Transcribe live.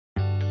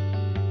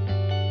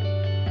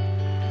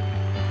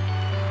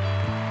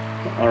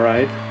All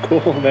right,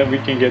 cool. Then we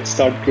can get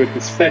started with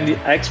this friendly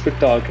expert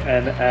talk.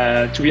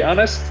 And to be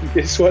honest,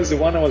 this was the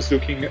one I was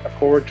looking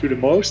forward to the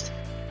most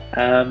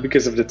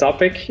because of the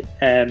topic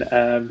and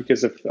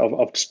because of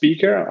the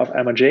speaker, of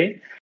Emma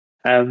Jane.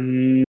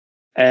 First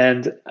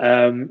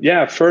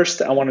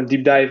I want to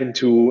deep dive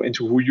into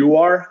who you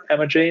are,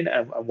 Emma Jane,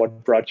 and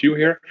what brought you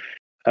here.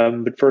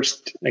 But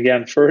first,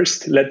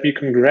 let me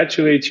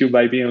congratulate you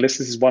by being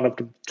listed as one of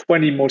the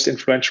 20 most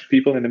influential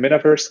people in the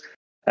metaverse.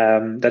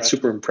 That's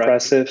super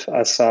impressive.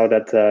 I saw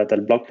that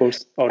blog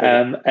post.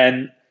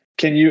 And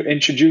can you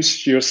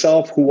introduce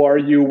yourself? Who are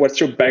you? What's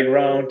your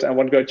background? And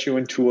what got you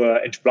into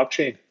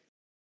blockchain?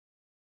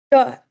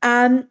 Sure.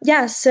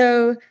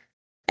 So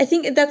I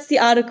think that's the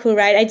article,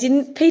 right? I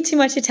didn't pay too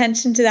much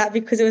attention to that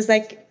because it was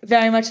like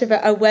very much of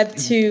a Web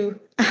 2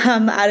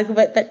 article.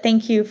 But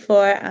thank you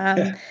for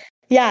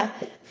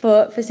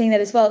for saying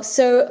that as well.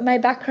 So my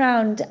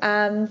background,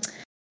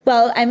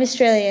 well, I'm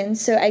Australian,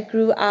 so I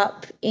grew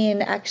up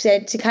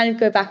to kind of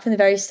go back from the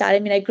very start. I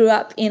mean, I grew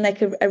up in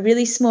like a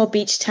really small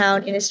beach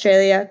town in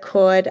Australia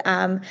called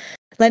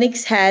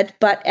Lennox Head,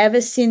 but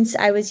ever since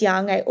I was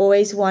young, I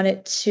always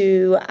wanted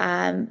to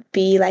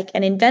be like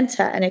an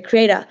inventor and a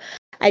creator.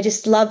 I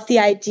just loved the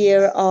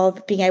idea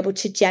of being able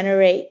to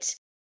generate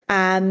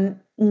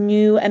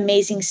new,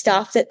 amazing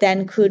stuff that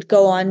then could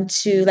go on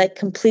to like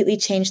completely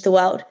change the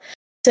world.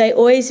 So I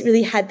always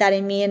really had that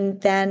in me. And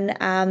then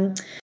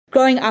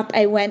growing up,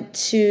 when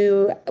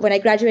I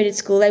graduated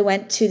school, I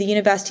went to the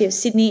University of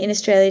Sydney in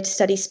Australia to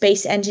study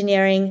space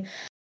engineering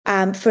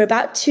for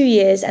about 2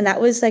 years. And that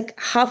was like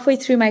halfway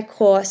through my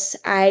course,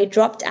 I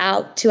dropped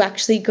out to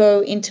actually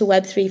go into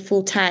Web3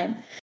 full time.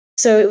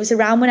 So it was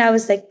around when I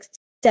was like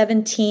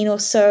 17 or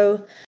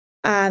so.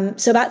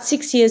 So about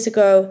 6 years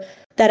ago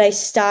that I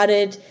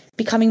started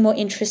becoming more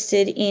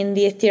interested in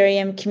the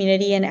Ethereum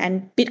community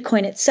and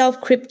Bitcoin itself,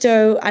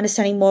 crypto,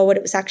 understanding more what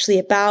it was actually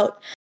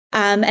about.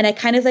 And I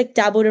kind of like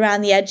dabbled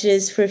around the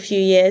edges for a few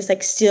years,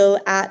 like still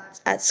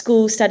at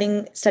school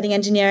studying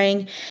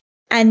engineering.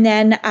 And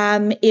then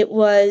it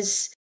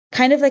was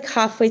kind of like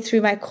halfway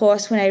through my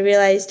course when I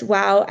realized,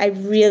 wow, I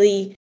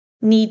really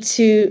need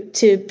to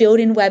build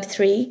in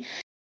Web3.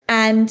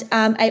 And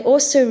I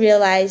also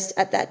realized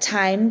at that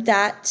time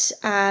that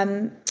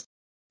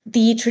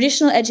the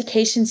traditional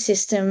education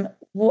system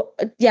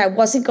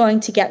wasn't going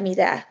to get me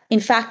there.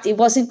 In fact, it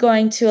wasn't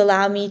going to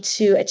allow me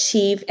to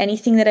achieve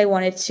anything that I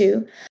wanted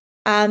to,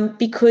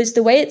 because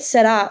the way it's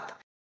set up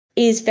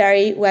is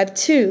very Web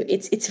 2.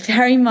 It's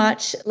very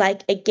much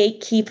like a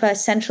gatekeeper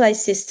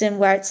centralized system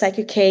where it's like,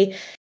 okay,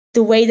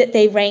 the way that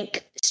they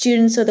rank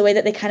students or the way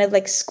that they kind of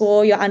like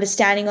score your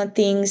understanding on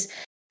things,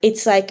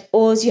 it's like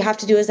all you have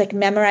to do is like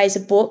memorize a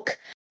book.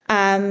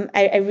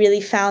 I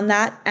really found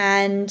that.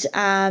 And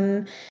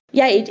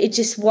it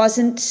just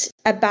wasn't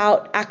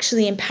about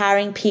actually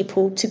empowering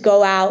people to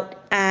go out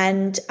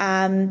and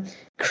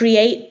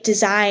create,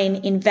 design,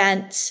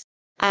 invent,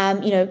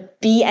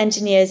 be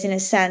engineers in a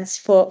sense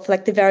for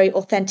like the very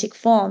authentic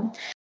form.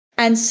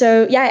 And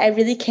so, I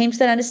really came to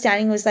that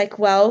understanding, was like,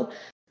 well,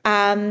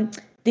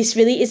 this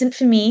really isn't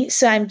for me.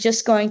 So I'm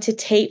just going to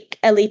take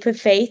a leap of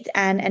faith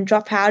and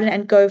drop out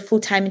and go full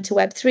time into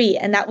Web3.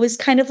 And that was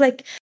kind of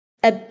like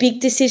a big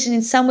decision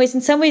in some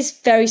ways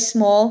very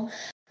small,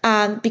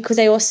 because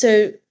I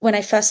also, when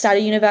I first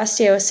started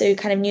university, I also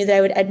kind of knew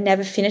that I'd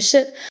never finish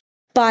it.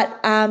 But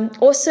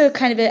also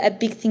kind of a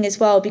big thing as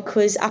well,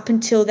 because up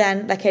until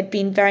then, like I'd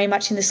been very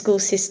much in the school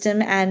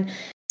system, and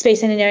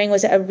space engineering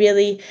was a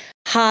really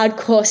hard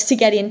course to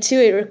get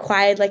into. It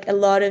required like a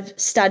lot of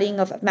studying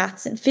of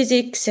maths and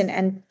physics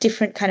and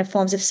different kind of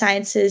forms of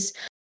sciences.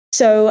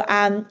 So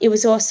it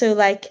was also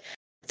like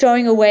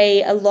throwing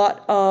away a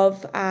lot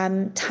of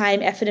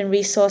time, effort, and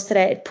resource that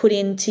I had put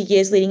into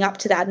years leading up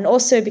to that. And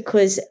also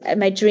because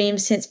my dream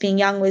since being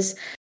young was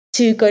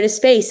to go to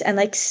space and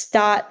like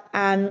start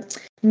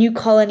new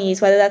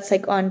colonies, whether that's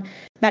like on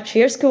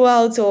Matryoshka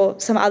worlds or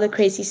some other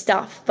crazy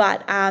stuff.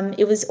 But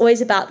it was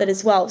always about that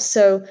as well.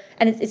 So,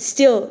 and it's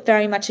still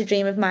very much a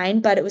dream of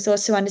mine, but it was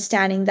also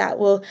understanding that,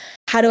 well,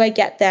 how do I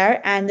get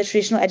there? And the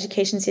traditional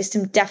education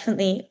system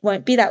definitely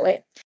won't be that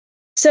way.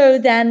 So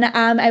then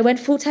I went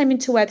full-time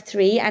into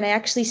Web3, and I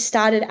actually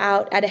started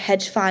out at a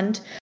hedge fund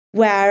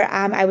where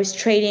I was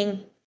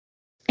trading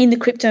in the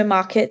crypto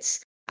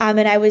markets.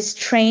 And I was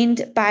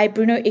trained by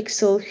Bruno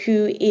Ixel,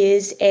 who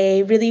is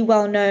a really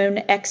well-known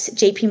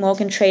ex-JP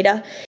Morgan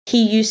trader.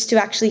 He used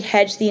to actually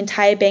hedge the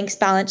entire bank's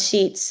balance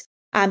sheets,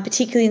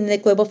 particularly in the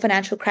global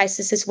financial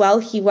crisis as well.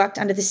 He worked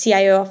under the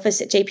CIO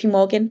office at JP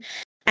Morgan,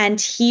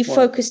 and he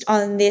focused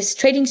on this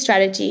trading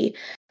strategy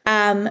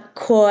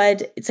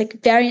called, it's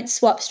like variant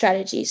swap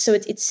strategy. So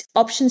it's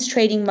options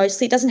trading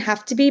mostly. It doesn't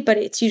have to be, but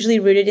it's usually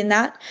rooted in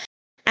that.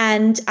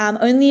 And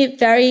only a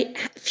very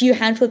few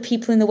handful of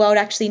people in the world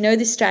actually know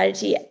this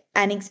strategy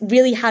and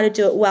really how to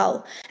do it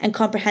well and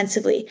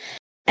comprehensively.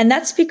 And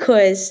that's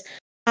because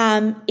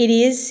it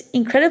is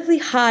incredibly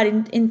hard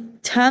in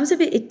terms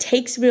of it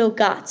takes real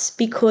guts,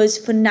 because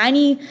for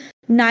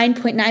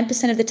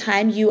 99.9% of the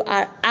time, you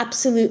are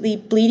absolutely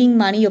bleeding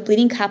money, you're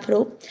bleeding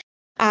capital.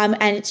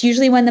 And it's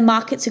usually when the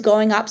markets are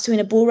going up. So in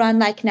a bull run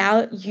like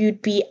now,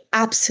 you'd be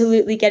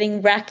absolutely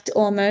getting wrecked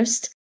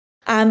almost.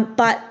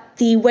 But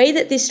the way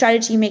that this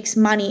strategy makes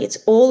money, it's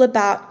all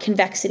about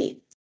convexity.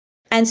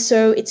 And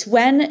so it's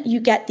when you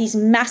get these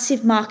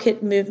massive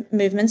market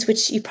movements,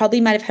 which you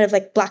probably might have heard of,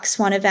 like black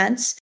swan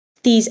events,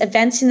 these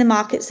events in the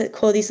markets that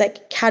call these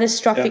like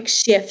catastrophic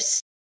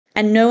shifts,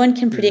 and no one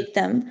can predict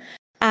them.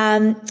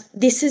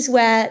 This is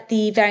where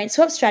the variant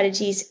swap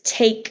strategies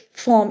take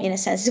form, in a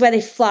sense. This is where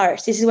they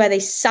flourish. This is where they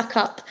suck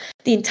up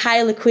the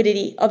entire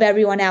liquidity of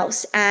everyone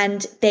else,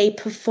 and they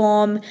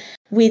perform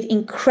with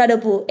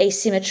incredible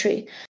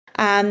asymmetry.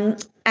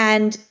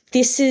 And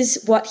this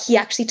is what he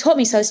actually taught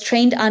me. So I was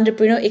trained under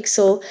Bruno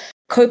Ixel,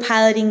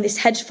 co-piloting this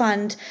hedge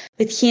fund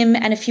with him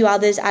and a few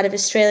others out of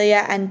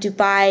Australia and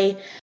Dubai,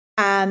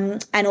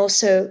 and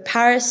also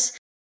Paris.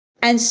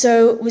 And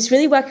so was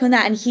really working on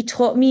that. And he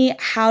taught me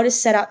how to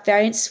set up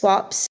variant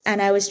swaps.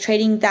 And I was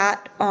trading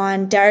that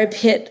on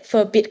Deribit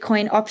for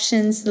Bitcoin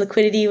options.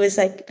 Liquidity was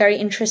like very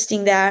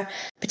interesting there,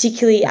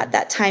 particularly at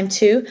that time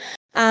too.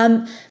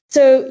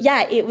 So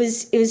yeah, it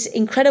was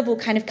incredible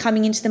kind of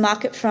coming into the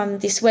market from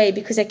this way,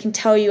 because I can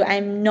tell you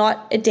I'm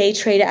not a day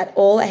trader at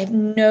all. I have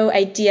no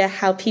idea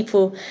how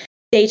people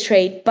day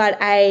trade, but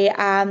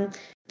I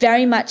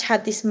very much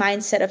have this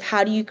mindset of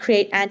how do you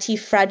create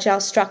anti-fragile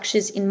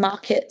structures in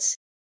markets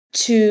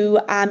to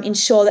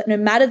ensure that no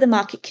matter the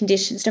market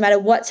conditions, no matter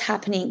what's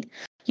happening,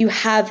 you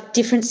have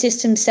different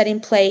systems set in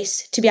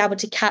place to be able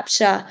to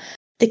capture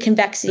the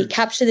convexity,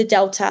 capture the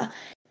delta,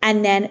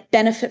 and then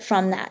benefit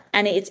from that.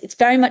 And it's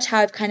very much how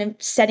I've kind of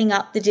setting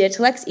up the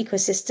Digital X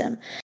ecosystem.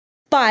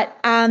 But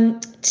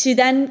to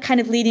then kind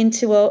of lead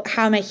into, well,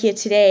 how am I here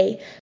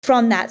today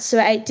from that?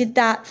 So I did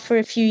that for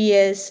a few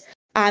years,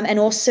 and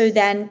also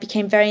then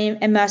became very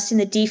immersed in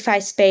the DeFi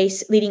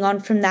space leading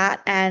on from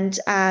that. And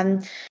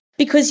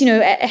because,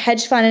 a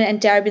hedge fund and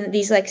Deribit,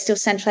 these like still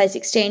centralized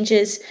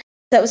exchanges,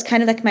 that was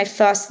kind of like my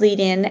first lead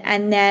in.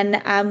 And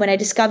then when I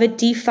discovered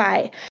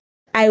DeFi,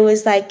 I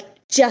was like,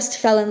 just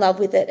fell in love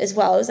with it as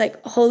well. I was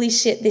like, holy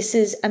shit, this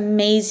is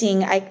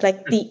amazing. I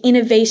like the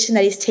innovation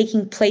that is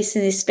taking place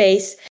in this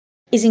space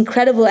is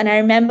incredible. And I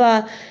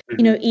remember,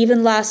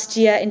 even last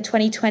year in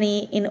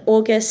 2020, in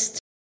August,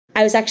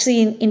 I was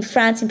actually in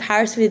France, in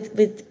Paris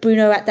with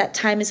Bruno at that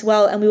time as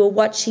well. And we were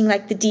watching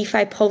like the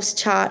DeFi Pulse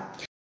chart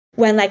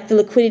when like the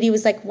liquidity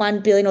was like 1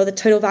 billion, or the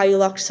total value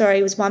locked,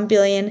 was 1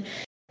 billion.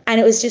 And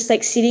it was just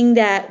like sitting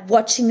there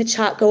watching the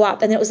chart go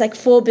up, and then it was like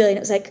 4 billion. It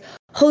was like,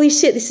 holy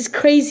shit, this is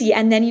crazy.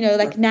 And then,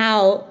 like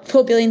now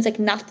 4 billion is like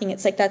nothing.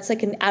 It's like, that's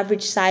like an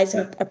average size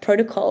of a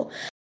protocol.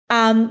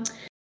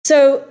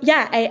 So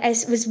yeah, I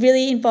was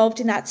really involved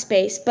in that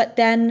space. But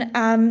then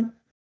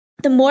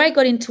the more I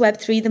got into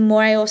Web3, the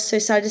more I also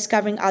started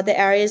discovering other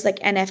areas like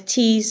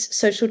NFTs,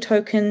 social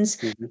tokens,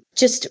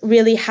 just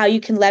really how you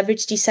can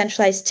leverage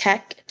decentralized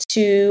tech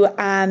to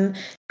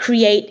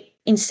create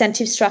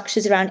incentive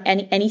structures around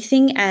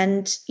anything,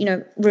 and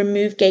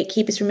remove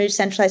gatekeepers, remove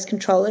centralized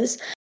controllers.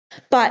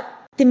 But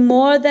the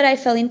more that I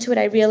fell into it,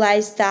 I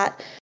realized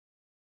that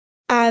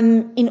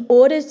in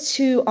order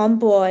to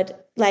onboard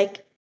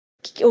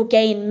or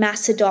gain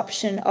mass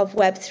adoption of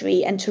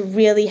Web3 and to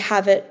really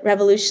have it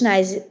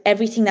revolutionize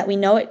everything that we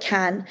know it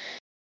can,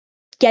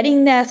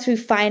 getting there through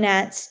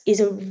finance is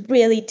a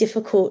really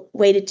difficult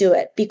way to do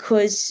it,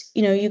 because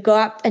you go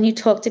up and you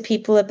talk to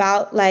people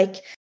about like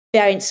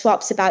variant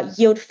swaps, about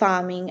yield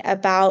farming,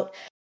 about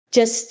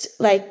just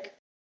like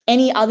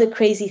any other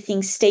crazy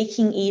thing,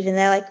 staking even.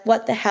 They're like,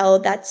 what the hell?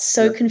 That's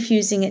so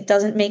confusing. It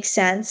doesn't make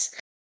sense.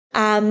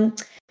 And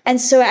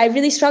so I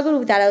really struggled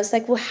with that. I was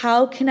like, well,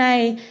 how can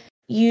I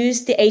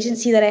use the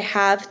agency that I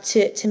have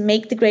to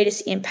make the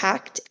greatest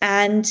impact?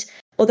 And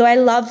although I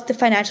loved the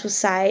financial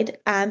side,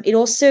 it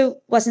also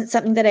wasn't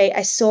something that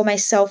I saw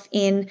myself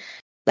in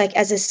like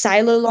as a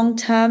silo long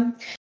term.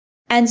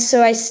 And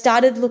so I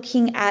started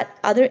looking at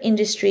other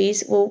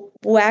industries. Well,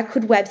 where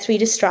could Web3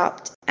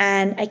 disrupt?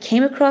 And I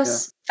came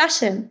across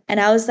fashion. And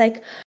I was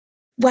like,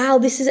 wow,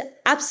 this is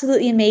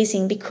absolutely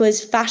amazing,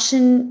 because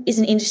fashion is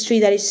an industry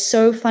that is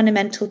so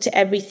fundamental to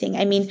everything.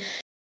 I mean,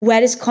 where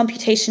does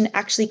computation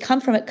actually come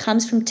from? It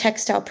comes from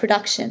textile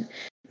production.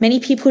 Many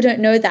people don't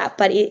know that,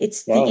 but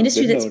it's the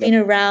industry that's been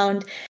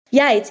around.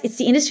 Yeah, it's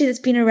the industry that's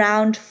been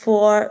around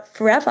for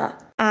forever.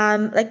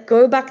 Like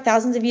go back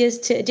thousands of years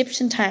to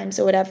Egyptian times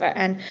or whatever.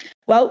 And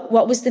well,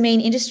 what was the main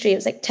industry? It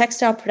was like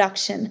textile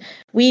production,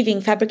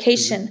 weaving,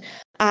 fabrication.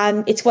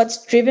 It's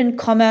what's driven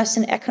commerce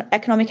and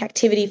economic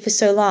activity for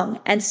so long.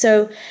 And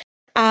so,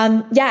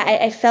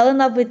 I fell in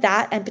love with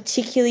that, and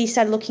particularly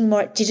started looking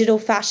more at digital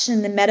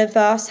fashion, the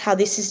metaverse, how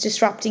this is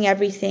disrupting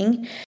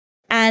everything.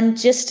 And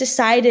just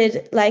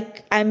decided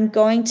like I'm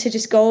going to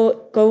just go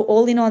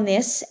all in on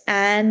this.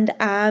 And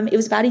it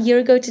was about a year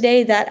ago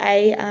today that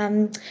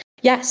I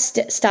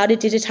started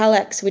Digital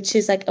X, which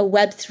is like a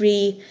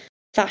Web3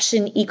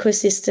 fashion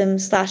ecosystem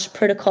 /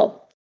 protocol.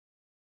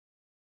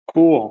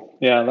 Cool.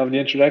 Yeah, I love the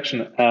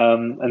introduction.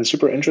 And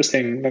super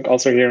interesting, like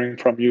also hearing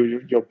from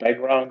you, your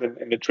background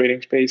in the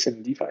trading space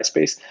and DeFi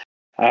space.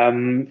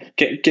 Can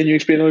you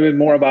explain a little bit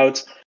more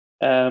about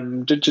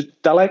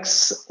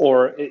Digitalex,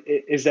 or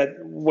is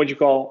that what you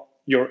call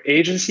your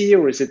agency,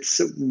 or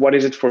what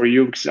is it for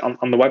you? Because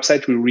on the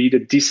website we read a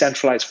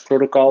decentralized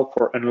protocol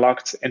for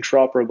unlocked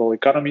interoperable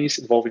economies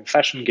involving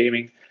fashion,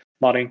 gaming,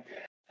 modding,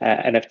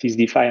 NFTs,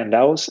 DeFi, and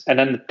DAOs. And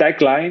then the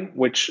tagline,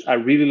 which I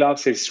really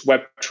love, is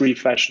Web3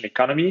 fashion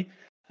economy.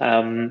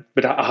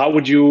 But how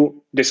would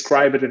you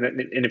describe it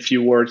in a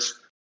few words?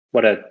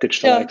 What a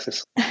Digitalex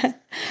is?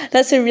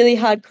 That's a really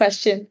hard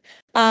question.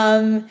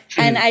 And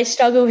I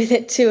struggle with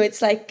it too.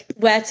 It's like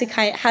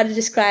how to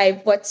describe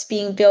what's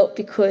being built,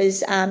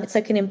 because it's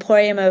like an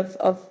emporium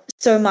of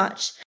so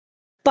much.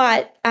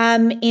 But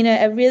in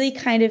a really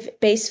kind of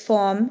base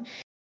form,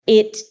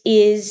 it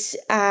is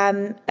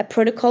a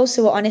protocol.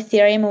 So we're on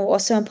Ethereum and we're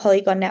also on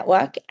Polygon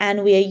Network,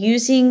 and we are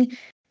using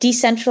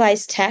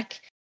decentralized tech,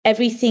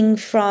 everything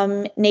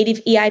from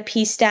native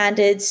EIP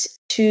standards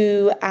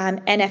to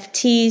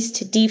NFTs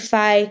to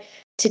DeFi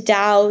to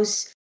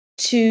DAOs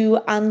to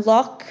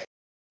unlock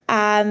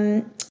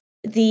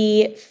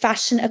the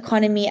fashion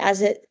economy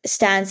as it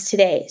stands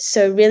today.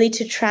 So really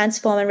to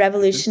transform and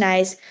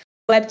revolutionize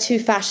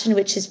Web2 fashion,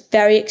 which is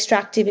very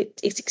extractive,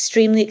 it's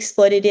extremely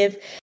exploitative.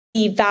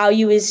 The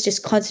value is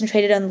just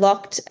concentrated and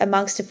locked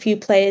amongst a few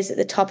players at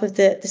the top of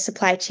the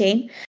supply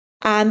chain.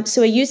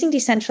 So we're using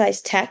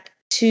decentralized tech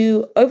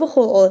to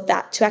overhaul all of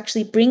that, to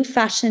actually bring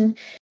fashion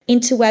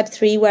into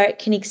Web3 where it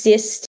can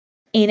exist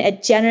in a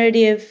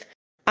generative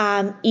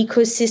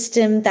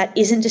ecosystem that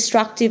isn't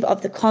destructive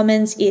of the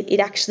commons. It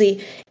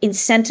actually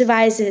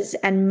incentivizes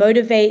and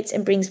motivates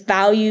and brings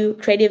value,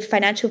 creative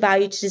financial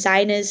value to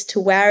designers, to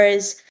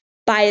wearers,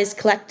 buyers,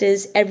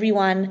 collectors,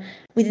 everyone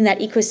within that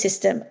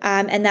ecosystem.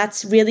 And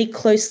that's really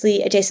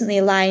closely adjacently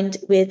aligned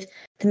with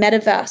the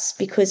metaverse,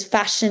 because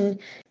fashion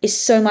is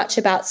so much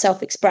about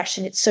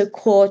self-expression. It's so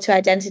core to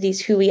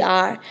identities, who we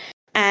are.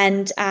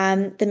 And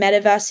the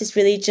metaverse is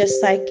really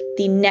just like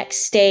the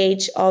next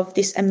stage of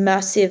this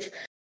immersive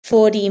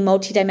 4D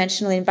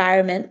multidimensional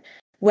environment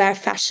where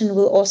fashion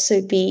will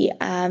also be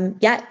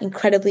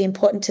incredibly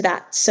important to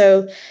that.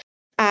 So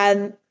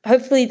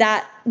hopefully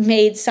that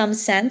made some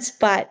sense,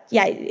 but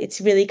yeah, it's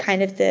really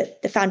kind of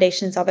the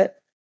foundations of it.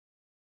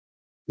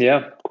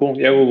 Yeah, cool.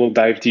 Yeah, we will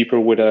dive deeper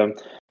with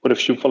a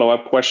few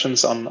follow-up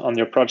questions on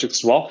your project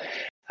as well.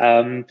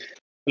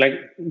 Like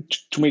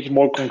to make it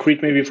more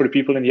concrete, maybe for the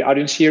people in the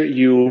audience here,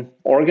 you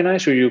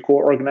organize or you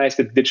co-organize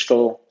the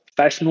Digital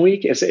Fashion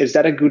Week. Is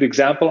that a good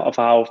example of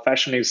how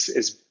fashion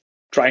is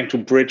trying to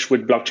bridge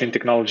with blockchain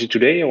technology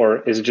today,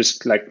 or is it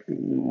just like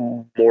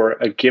more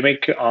a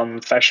gimmick on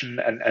fashion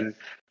and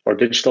or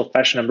digital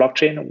fashion and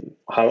blockchain?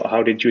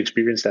 How did you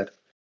experience that?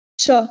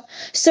 Sure.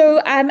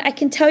 So I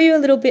can tell you a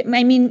little bit.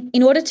 I mean,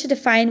 in order to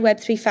define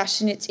Web3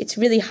 fashion, it's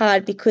really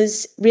hard,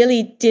 because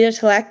really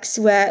Digitalex,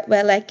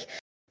 we're like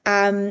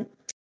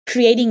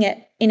creating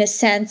it in a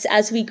sense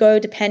as we go,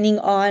 depending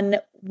on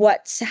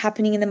what's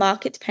happening in the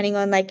market, depending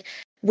on like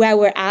where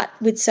we're at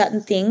with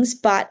certain things.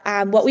 But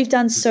what we've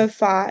done so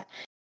far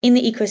in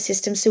the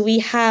ecosystem, so we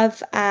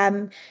have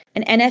an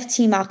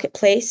NFT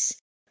marketplace,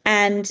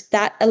 and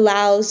that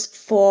allows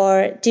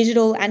for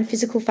digital and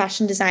physical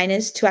fashion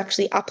designers to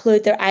actually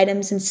upload their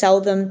items and sell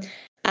them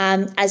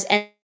as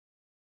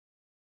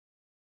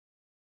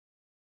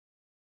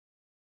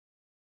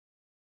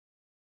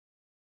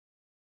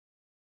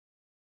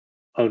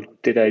Oh,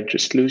 did I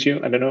just lose you?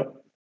 I don't know.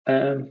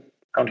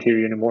 Can't hear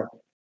you anymore.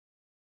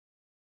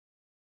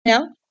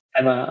 No?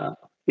 Emma,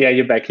 yeah,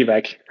 you're back.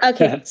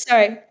 Okay,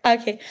 sorry.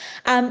 Okay.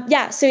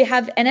 So we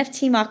have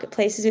NFT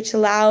marketplaces which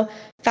allow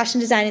fashion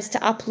designers to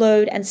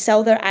upload and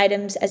sell their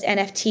items as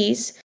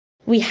NFTs.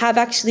 We have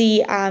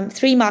actually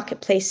 3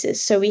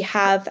 marketplaces. So we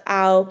have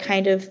our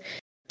kind of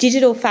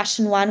digital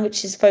fashion one,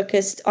 which is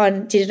focused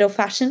on digital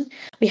fashion.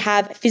 We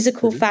have a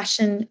physical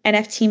fashion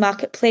NFT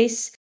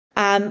marketplace,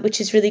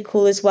 which is really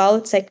cool as well.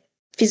 It's like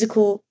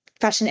physical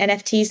fashion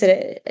NFTs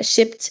that are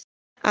shipped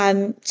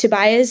to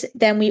buyers.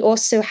 Then we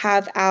also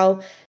have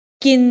our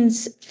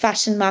skins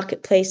fashion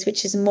marketplace,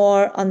 which is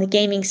more on the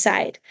gaming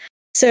side.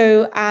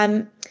 So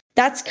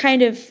that's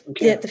kind of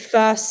the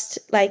first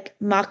like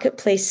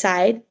marketplace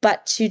side.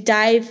 But to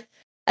dive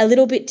a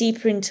little bit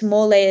deeper into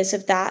more layers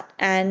of that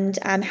and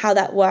how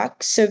that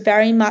works. So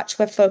very much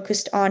we're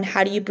focused on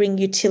how do you bring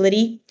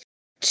utility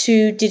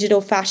to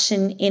digital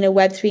fashion in a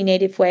Web3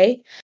 native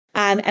way.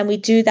 And we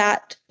do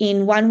that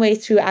in one way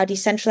through our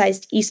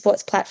decentralized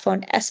esports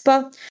platform,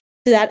 Esper.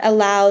 So that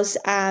allows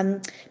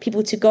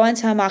people to go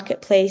into our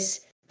marketplace,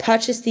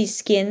 purchase these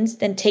skins,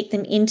 then take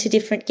them into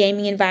different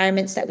gaming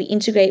environments that we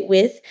integrate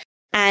with.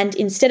 And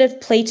instead of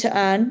play to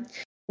earn,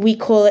 we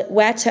call it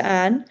wear to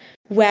earn,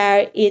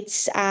 where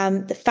it's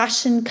the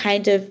fashion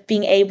kind of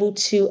being able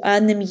to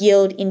earn them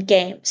yield in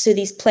game. So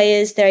these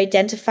players, they're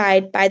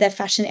identified by their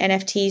fashion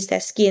NFTs, their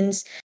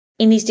skins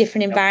in these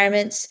different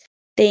environments.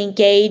 They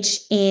engage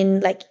in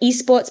like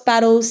esports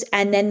battles,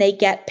 and then they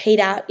get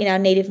paid out in our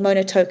native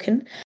Mono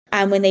token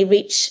when they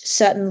reach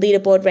certain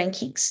leaderboard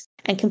rankings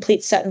and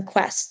complete certain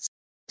quests.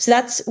 So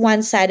that's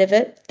one side of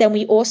it. Then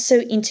we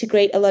also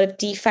integrate a lot of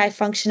DeFi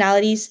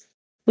functionalities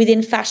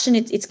within fashion,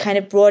 it's kind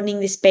of broadening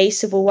this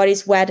base of, well, what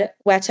is where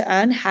to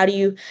earn? How do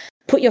you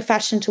put your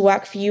fashion to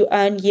work for you,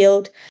 earn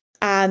yield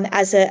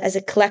as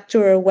a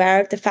collector or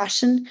aware of the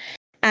fashion?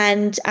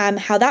 And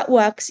how that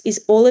works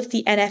is all of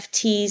the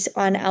NFTs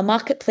on our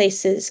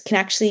marketplaces can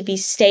actually be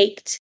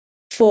staked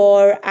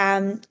for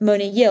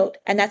Mona yield.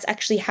 And that's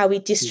actually how we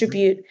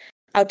distribute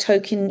our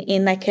token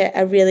in like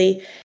a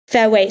really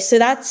fair way. So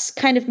that's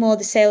kind of more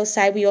the sales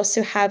side. We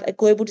also have a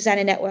Global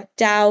Designer Network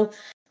DAO,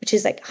 which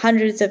is like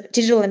hundreds of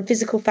digital and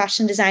physical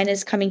fashion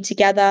designers coming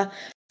together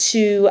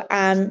to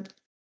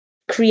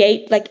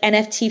create like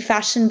NFT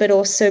fashion, but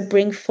also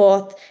bring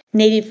forth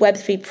native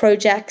Web3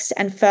 projects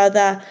and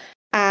further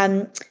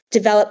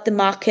develop the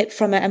market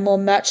from a more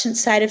merchant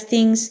side of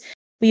things.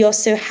 We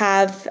also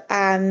have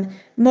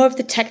more of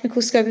the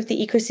technical scope of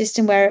the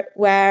ecosystem where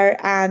we're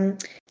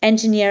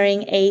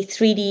engineering a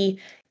 3D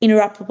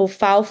interoperable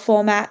file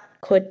format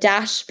called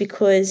Dash,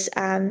 because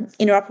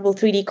interoperable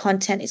 3D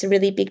content is a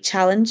really big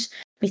challenge.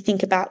 We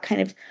think about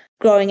kind of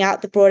growing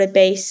out the broader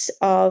base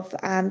of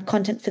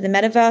content for the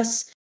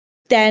metaverse.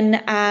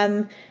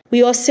 Then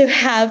we also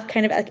have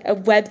kind of a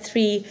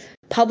Web3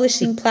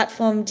 publishing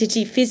platform,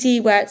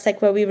 DigiFizzy,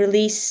 where we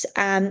release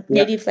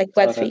native like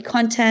Web3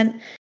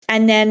 content.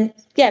 And then,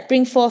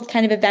 bring forth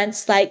kind of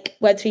events like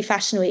Web3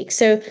 Fashion Week.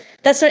 So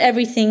that's not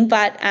everything,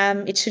 but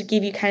it should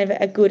give you kind of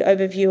a good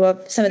overview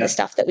of some of the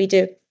stuff that we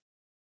do.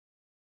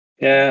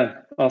 Yeah,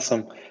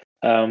 awesome.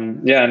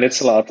 And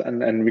it's a lot,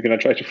 and we're gonna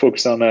try to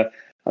focus on the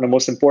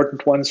most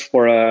important ones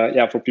for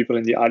people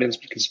in the audience,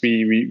 because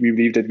we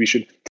believe that we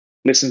should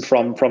listen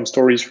from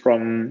stories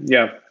from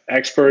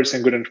experts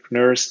and good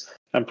entrepreneurs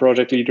and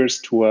project leaders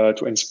to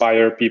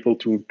inspire people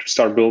to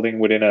start building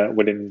within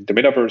the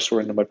metaverse or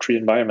in the Web3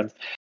 environment.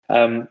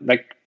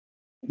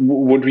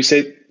 Would we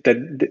say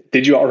that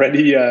did you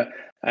already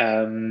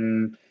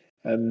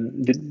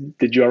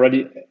did you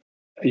already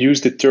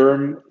use the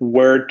term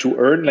where to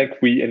earn?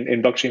 Like we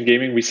in blockchain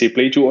gaming we say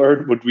play to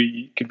earn.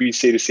 Could we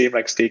say the same,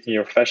 like staking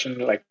your fashion,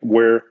 like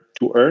where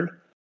to earn?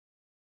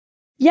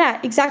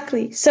 Yeah,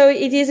 exactly. So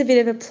it is a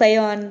bit of a play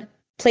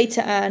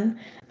to earn,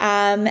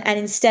 and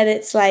instead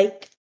it's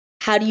like,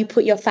 how do you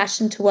put your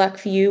fashion to work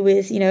for you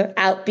with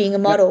out being a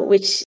model,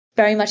 which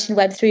very much in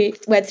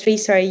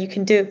Web3 you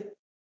can do.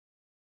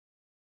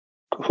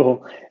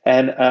 Cool.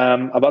 And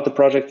about the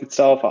project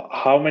itself,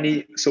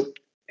 so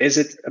is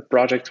it a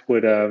project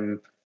with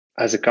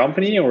as a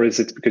company, or is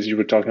it, because you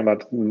were talking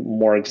about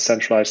more a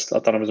decentralized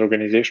autonomous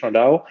organization or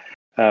DAO?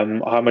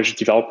 How much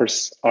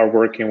developers are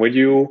working with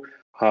you?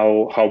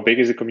 How big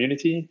is the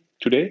community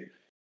today?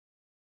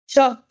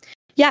 Sure.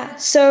 Yeah.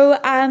 So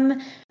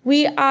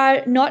we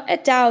are not a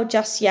DAO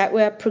just yet.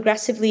 We're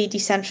progressively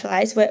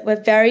decentralized.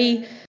 We're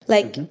very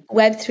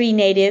Web3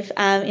 native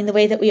in the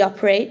way that we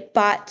operate.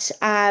 But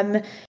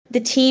the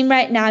team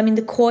right now,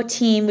 the core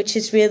team, which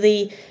is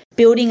really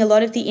building a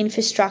lot of the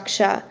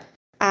infrastructure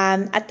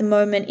at the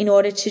moment in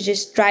order to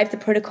just drive the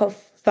protocol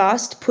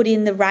first, put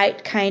in the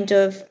right kind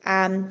of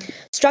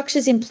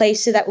structures in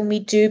place so that when we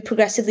do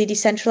progressively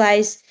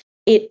decentralize,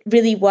 it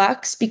really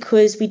works,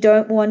 because we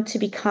don't want to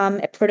become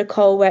a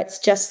protocol where it's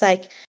just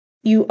like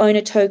you own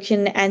a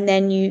token and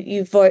then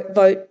you vote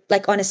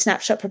like on a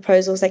snapshot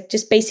proposals, like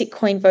just basic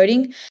coin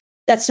voting.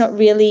 That's not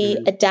really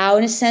a DAO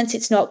in a sense.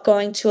 It's not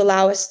going to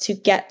allow us to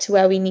get to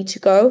where we need to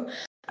go.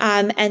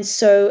 And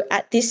so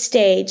at this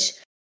stage,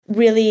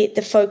 really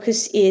the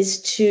focus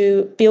is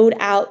to build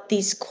out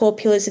these core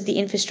pillars of the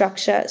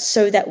infrastructure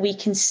so that we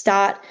can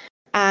start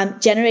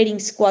generating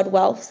squad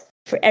wealth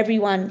for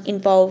everyone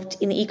involved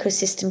in the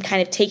ecosystem,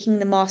 kind of taking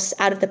the moss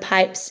out of the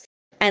pipes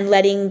and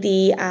letting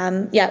the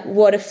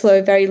water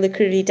flow very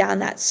liquidly down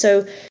that.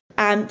 So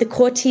the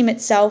core team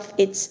itself,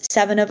 it's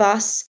 7 of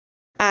us.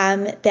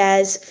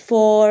 There's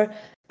 4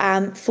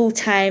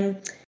 full-time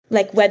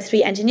like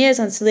Web3 engineers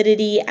on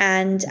Solidity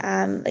and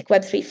like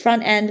Web3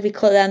 front end. We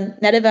call them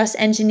metaverse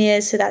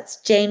engineers. So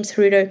that's James,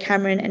 Haruto,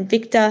 Cameron, and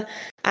Victor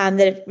that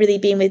have really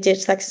been with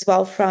Digitalex as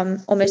well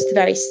from almost the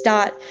very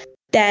start.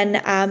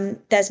 Then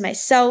there's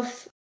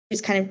myself,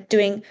 who's kind of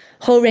doing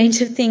a whole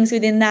range of things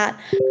within that,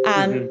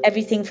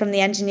 everything from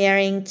the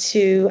engineering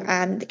to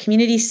the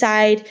community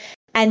side.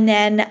 And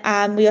then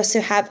we also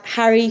have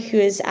Harry, who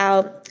is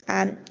our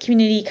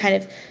community kind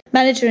of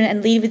manager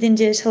and lead within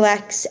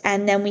Digitalex.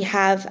 And then we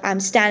have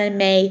Stan and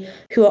May,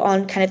 who are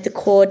on kind of the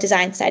core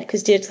design side,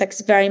 because Digitalex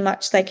is very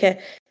much like a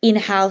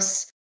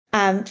in-house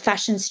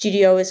fashion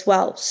studio as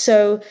well.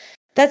 So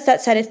that's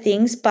that side of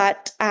things.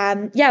 But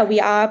we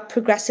are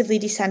progressively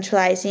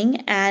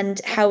decentralizing, and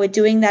how we're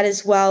doing that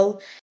as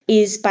well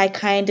is by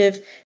kind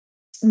of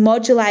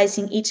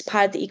modularizing each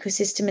part of the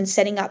ecosystem and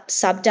setting up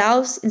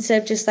sub-DAOs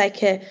instead of just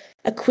like a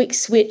quick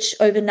switch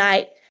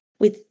overnight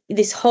with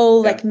this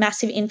whole like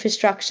massive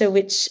infrastructure,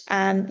 which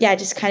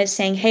just kind of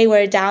saying, hey,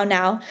 we're a DAO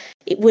now.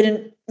 It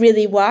wouldn't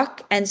really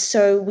work. And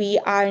so we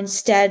are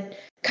instead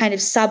kind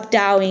of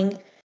sub-DAOing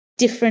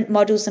different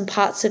modules and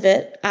parts of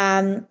it,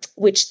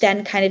 which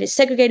then kind of is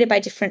segregated by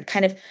different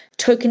kind of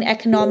token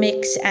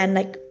economics and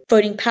like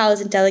voting powers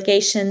and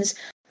delegations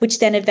which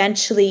then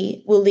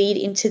eventually will lead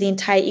into the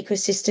entire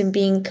ecosystem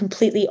being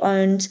completely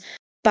owned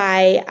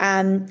by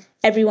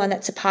everyone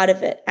that's a part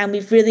of it. And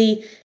we've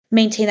really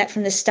maintained that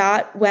from the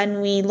start when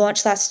we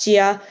launched last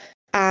year,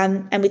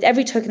 and with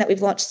every token that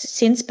we've launched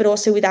since, but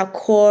also with our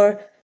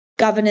core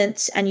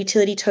governance and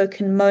utility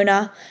token,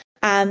 Mona.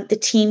 The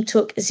team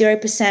took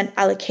 0%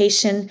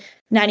 allocation,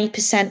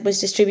 90% was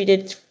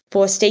distributed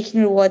for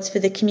staking rewards for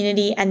the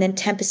community, and then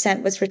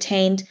 10% was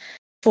retained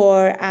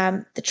for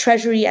the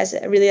treasury as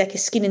really like a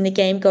skin in the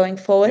game going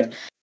forward. Yeah.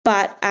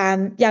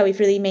 But we've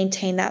really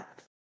maintained that.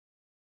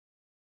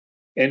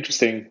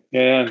 Interesting.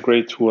 Yeah,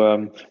 great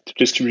to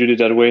distribute it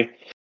that way.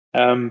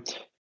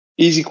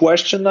 Easy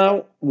question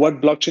now.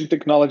 What blockchain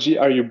technology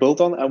are you built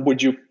on, and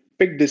would you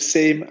pick the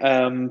same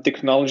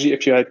technology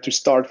if you had to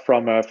start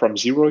from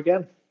zero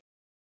again?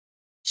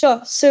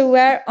 Sure. So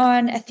we're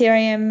on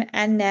Ethereum,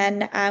 and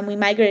then we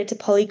migrated to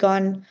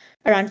Polygon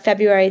around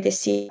February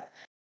this year.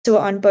 So we're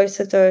on both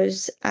of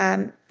those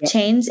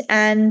chains.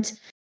 And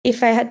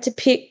if I had to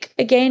pick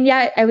again,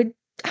 I would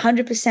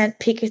 100%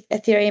 pick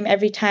Ethereum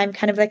every time,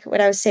 kind of like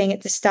what I was saying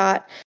at the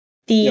start.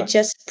 The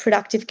just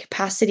productive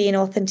capacity and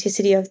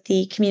authenticity of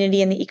the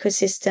community and the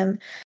ecosystem,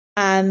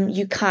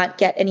 you can't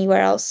get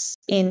anywhere else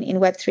in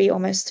Web3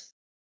 almost.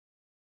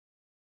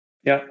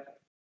 Yeah,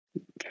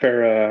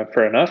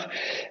 fair enough.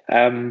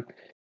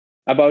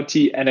 About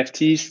the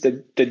NFTs,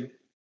 the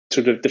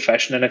sort of the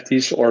fashion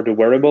NFTs or the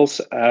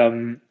wearables,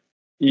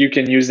 you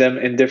can use them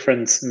in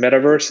different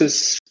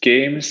metaverses,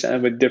 games,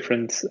 and with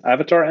different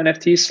avatar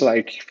NFTs.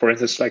 Like, for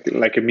instance, like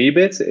a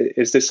Meebit.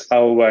 Is this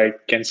how I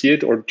can see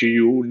it, or do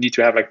you need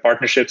to have like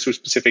partnerships with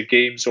specific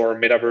games or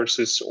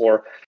metaverses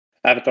or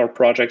avatar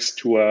projects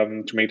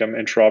to make them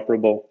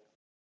interoperable?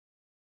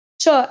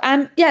 Sure.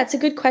 It's a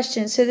good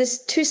question. So there's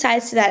two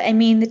sides to that. I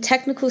mean, the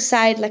technical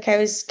side, like I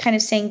was kind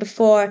of saying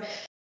before,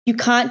 you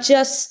can't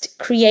just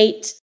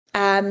create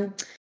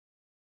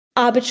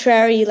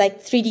arbitrary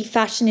like 3D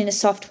fashion in a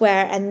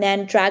software and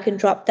then drag and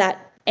drop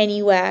that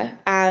anywhere.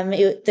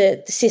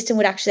 The system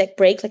would actually like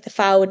break, like the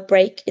file would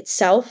break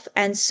itself.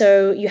 And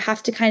so you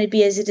have to kind of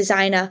be, as a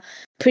designer,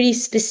 pretty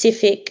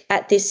specific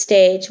at this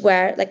stage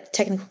where like the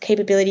technical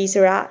capabilities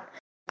are at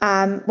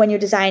when you're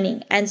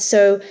designing. And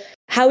so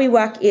how we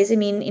work is, I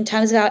mean, in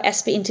terms of our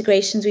Esper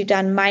integrations, we've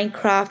done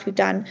Minecraft, we've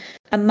done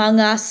Among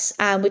Us,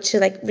 which are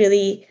like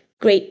really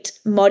great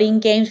modding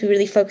games. We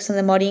really focus on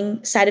the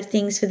modding side of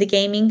things for the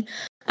gaming.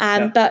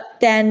 But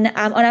then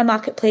on our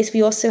marketplace,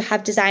 we also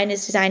have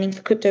designers designing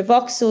for crypto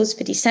voxels,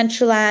 for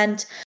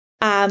Decentraland,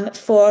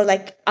 for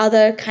like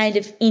other kind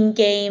of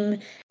in-game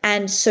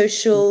and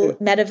social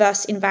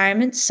metaverse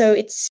environments. So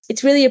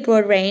it's really a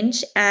broad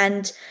range,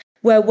 and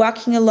we're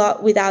working a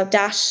lot with our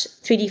Dash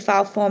 3D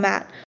file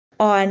format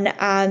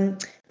on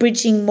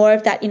bridging more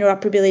of that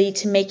interoperability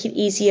to make it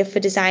easier for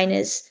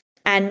designers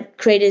and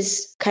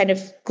creators kind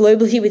of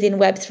globally within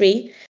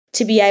Web3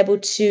 to be able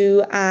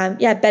to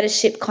better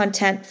ship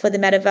content for the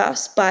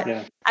metaverse. But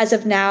as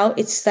of now,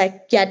 it's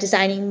like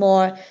designing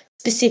more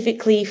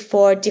specifically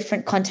for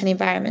different content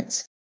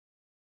environments.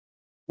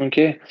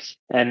 Okay.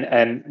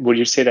 And would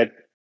you say that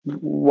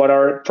what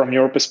are, from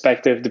your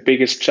perspective, the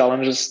biggest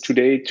challenges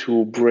today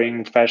to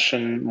bring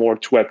fashion more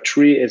to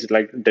Web3? Is it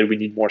like that we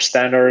need more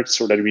standards,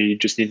 or that we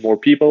just need more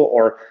people,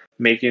 or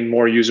making it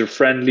more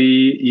user-friendly,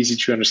 easy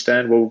to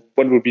understand? Well,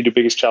 what would be the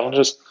biggest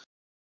challenges?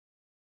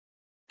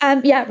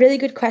 Really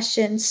good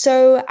question.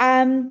 So,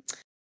 I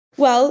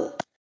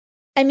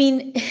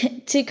mean,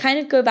 to kind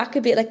of go back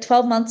a bit, like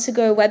 12 months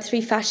ago,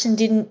 Web3 fashion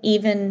didn't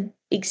even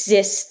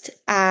exist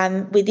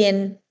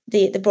within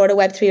the broader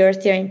Web3 or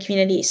Ethereum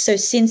community. So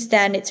since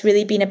then, it's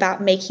really been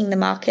about making the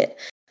market,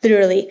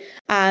 literally,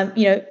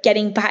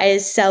 getting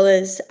buyers,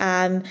 sellers,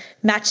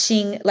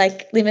 matching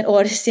like limit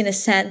orders in a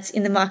sense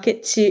in the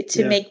market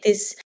to make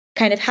this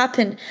kind of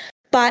happen.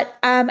 But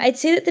I'd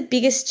say that the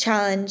biggest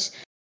challenge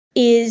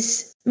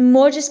is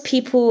more just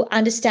people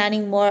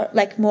understanding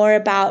more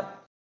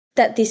about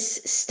that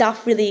this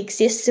stuff really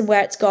exists and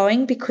where it's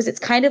going, because it's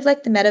kind of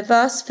like the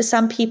metaverse. For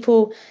some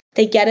people,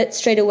 they get it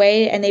straight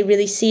away and they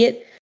really see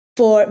it.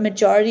 For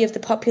majority of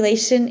the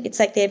population, it's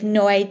like they have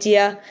no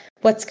idea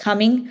what's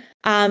coming,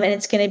 and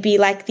it's going to be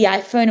like the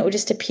iPhone. It will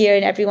just appear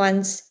in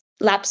everyone's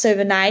laps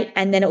overnight,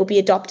 and then it will be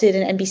adopted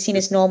and be seen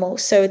as normal.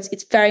 So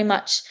it's very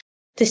much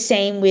the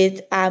same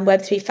with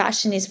Web3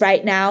 fashion. Is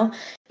right now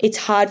it's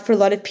hard for a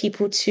lot of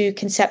people to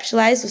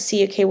conceptualize or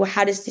see, okay, well,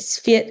 how does this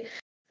fit?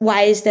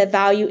 Why is there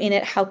value in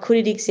it? How could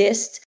it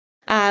exist?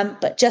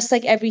 But just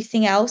like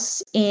everything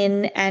else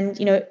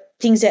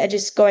things that are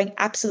just going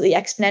absolutely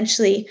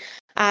exponentially,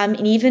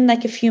 in even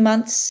like a few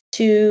months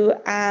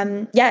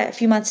time,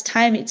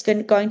 it's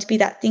going to be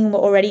that thing. We're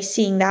already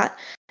seeing that,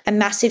 a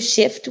massive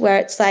shift where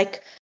it's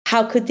like,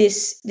 how could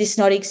this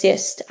not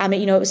exist?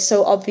 It was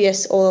so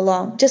obvious all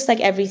along, just like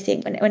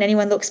everything. When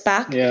anyone looks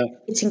back,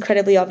 it's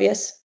incredibly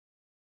obvious.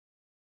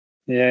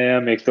 Yeah,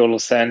 makes total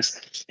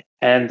sense.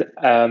 And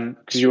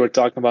because you were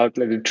talking about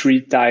like the three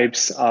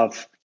types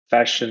of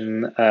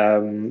fashion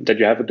that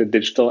you have with the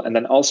digital, and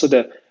then also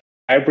the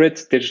hybrid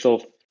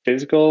digital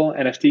physical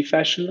NFT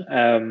fashion,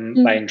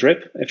 buying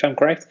Drip, if I'm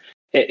correct.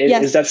 Is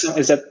Yes.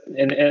 that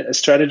a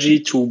strategy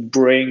to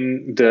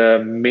bring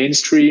the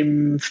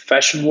mainstream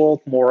fashion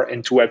world more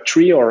into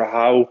Web3, or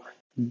how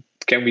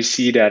can we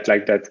see that,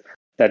 like that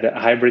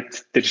hybrid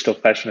digital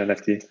fashion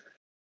NFT?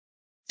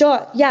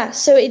 Sure. Yeah.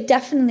 So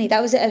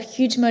that was a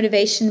huge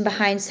motivation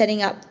behind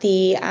setting up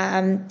the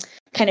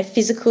kind of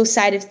physical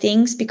side of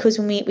things, because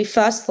when we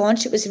first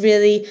launched, it was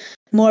really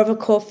more of a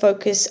core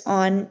focus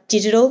on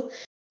digital.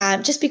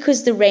 Just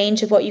because the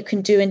range of what you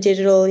can do in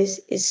digital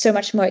is so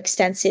much more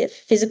extensive.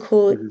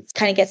 Physical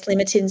kind of gets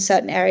limited in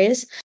certain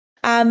areas.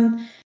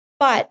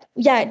 But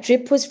yeah,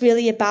 Drip was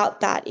really about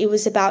that. It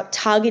was about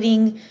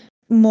targeting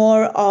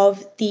more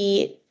of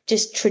the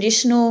just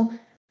traditional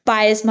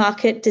buyers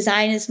market,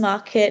 designers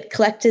market,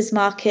 collectors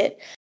market,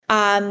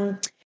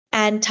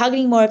 and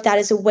targeting more of that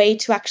as a way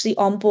to actually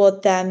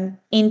onboard them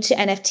into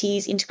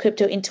NFTs, into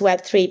crypto, into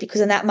Web3, because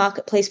in that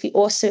marketplace, we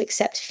also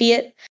accept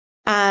fiat,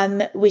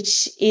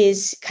 which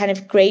is kind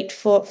of great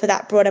for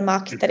that broader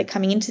market that are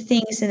coming into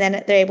things. And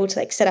then they're able to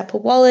like set up a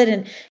wallet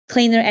and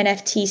claim their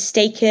NFT,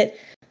 stake it,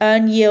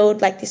 earn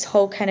yield, like this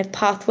whole kind of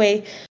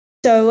pathway.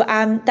 So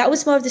that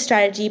was more of the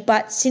strategy.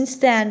 But since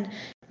then,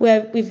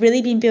 we've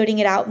really been building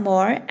it out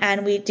more,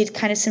 and we did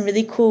kind of some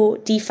really cool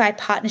DeFi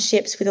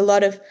partnerships with a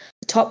lot of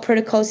the top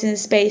protocols in the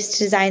space to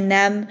design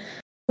them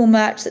cool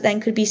merch that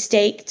then could be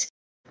staked.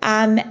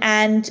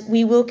 And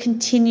we will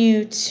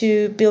continue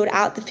to build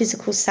out the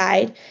physical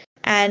side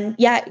and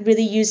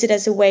really use it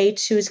as a way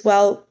to as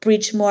well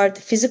bridge more of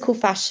the physical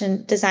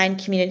fashion design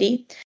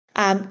community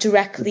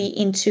directly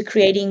into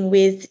creating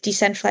with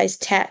decentralized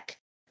tech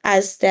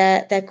as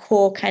their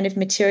core kind of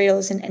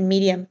materials and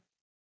medium.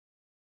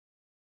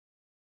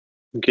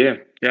 Okay.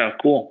 Yeah.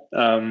 Cool.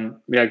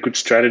 Good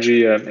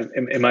strategy.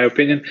 In my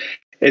opinion,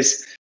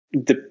 is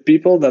the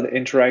people that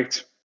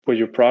interact with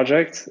your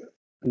project.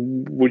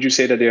 Would you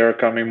say that they are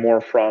coming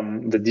more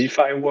from the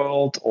DeFi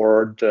world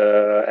or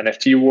the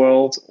NFT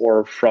world,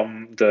 or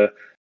from the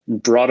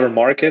broader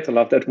market? I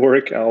love that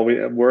word.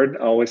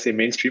 I always say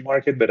mainstream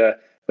market, but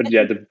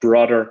the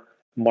broader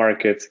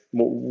market.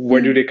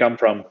 Where do they come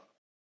from?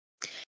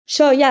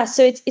 Sure, yeah.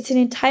 So it's an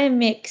entire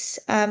mix,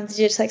 the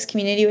DigitalX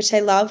community, which I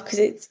love because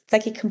it's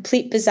like a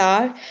complete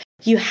bazaar.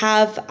 You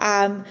have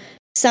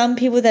some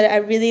people that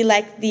are really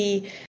like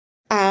the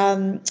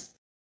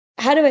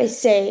how do I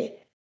say?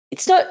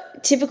 It's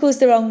not typical is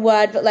the wrong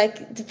word, but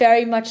like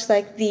very much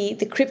like the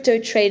crypto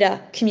trader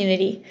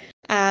community.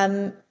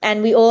 And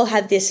we all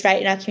have this,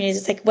 right, in our communities.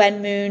 It's like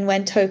when moon,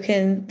 when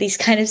token, these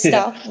kind of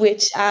stuff,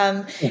 which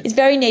is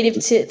very native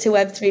to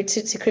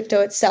Web3, to crypto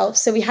itself.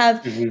 So we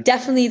have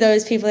definitely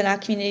those people in our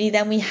community.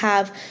 Then we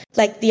have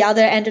like the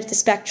other end of the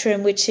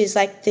spectrum, which is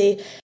like the,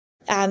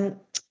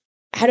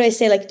 how do I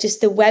say, like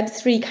just the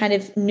Web3 kind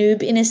of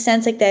noob in a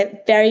sense. Like they're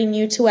very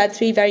new to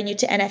Web3, very new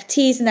to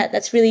NFTs. And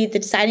that's really the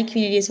designing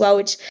community as well,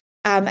 which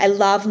I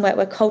love, and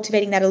we're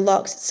cultivating that a lot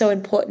because it's so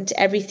important to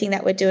everything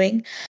that we're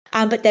doing.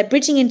 But they're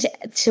bridging into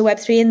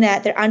Web3 in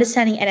that they're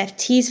understanding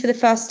NFTs for the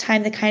first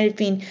time. They're kind of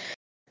been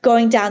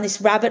going down this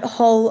rabbit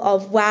hole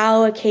of,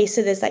 wow, okay,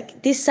 so there's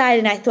like this side,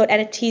 and I thought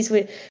NFTs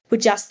were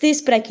just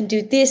this, but I can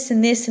do this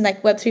and this, and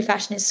like Web3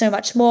 fashion is so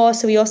much more.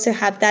 So we also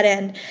have that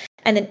end,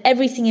 and then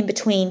everything in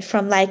between,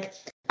 from like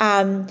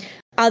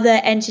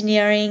other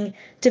engineering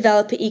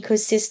developer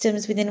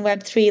ecosystems within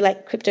Web3,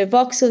 like Crypto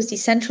Voxels,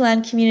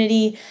 Decentraland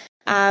community,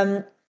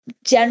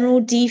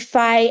 general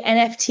DeFi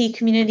NFT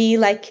community.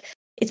 Like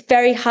it's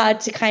very hard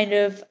to kind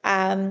of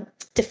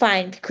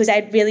define, because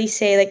I'd really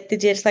say like the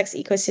DigitalX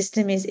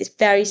ecosystem is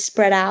very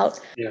spread out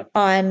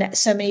on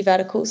so many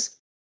verticals.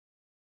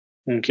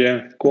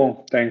 Okay,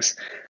 cool. Thanks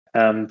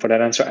for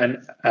that answer.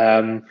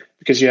 And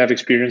because you have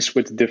experience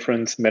with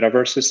different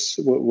metaverses,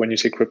 when you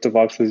say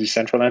CryptoVoxels,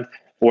 Decentraland,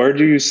 where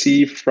do you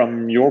see,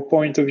 from your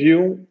point of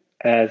view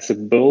as a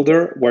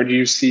builder, where do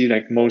you see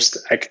like most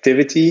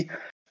activity?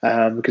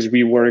 Because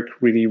we work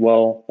really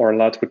well or a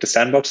lot with the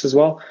sandbox as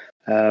well.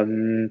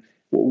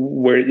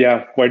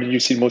 Where do you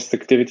see most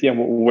activity, and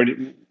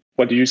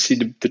what do you see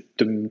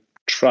the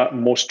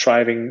most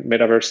thriving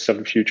metaverses of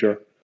the future?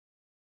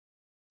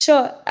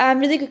 Sure.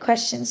 Really good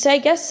question. So I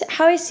guess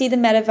how I see the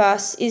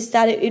metaverse is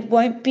that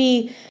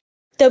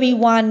there'll be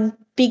one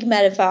big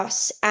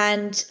metaverse,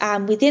 and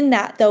within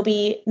that, there'll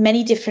be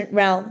many different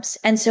realms.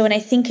 And so when I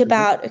think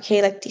about,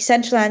 okay, like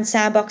Decentraland,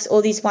 Sandbox,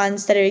 all these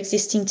ones that are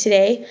existing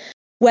today,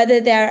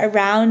 whether they're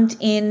around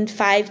in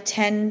 5,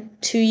 10,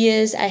 2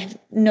 years, I have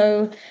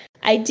no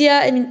idea.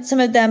 I mean, some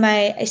of them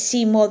I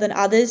see more than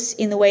others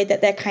in the way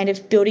that they're kind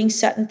of building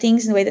certain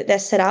things and the way that they're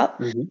set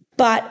up.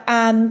 But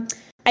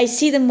I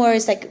see them more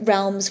as like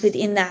realms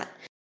within that.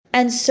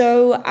 And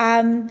so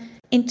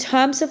in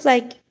terms of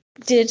like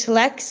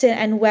DigitalX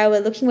and where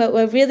we're looking,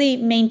 we're really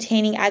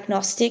maintaining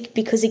agnostic,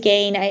 because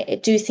again, I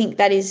do think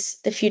that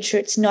is the future.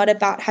 It's not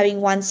about having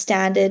one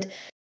standard,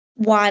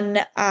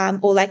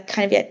 or like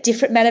kind of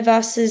different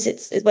metaverses.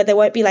 It's where there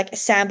won't be like a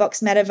Sandbox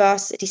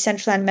metaverse, a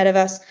Decentraland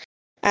metaverse,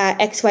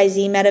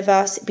 XYZ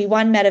metaverse. It'd be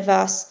one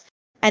metaverse.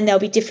 and there'll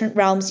be different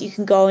realms you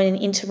can go in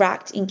and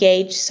interact,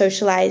 engage,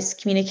 socialize,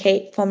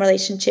 communicate, form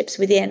relationships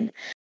within.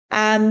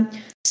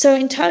 So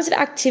in terms of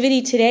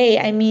activity today,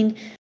 I mean,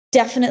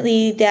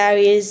 definitely there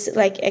is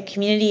like a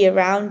community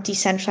around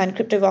Decentraland,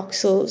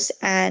 CryptoVoxels,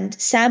 and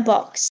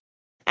Sandbox.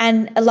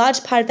 And a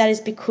large part of that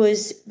is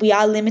because we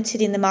are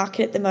limited in the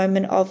market at the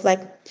moment of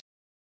like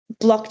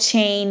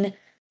blockchain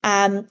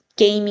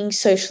gaming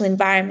social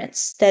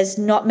environments. There's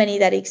not many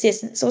that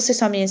exist. And there's also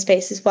so many in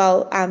space as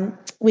well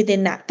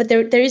within that, but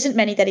there isn't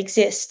many that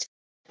exist.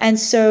 And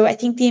so I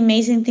think the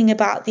amazing thing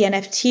about the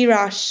NFT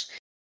rush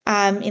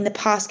in the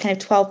past kind of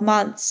 12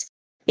 months,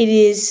 it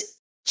is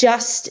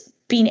just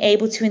being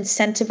able to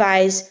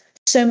incentivize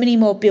so many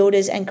more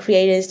builders and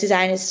creators,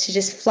 designers to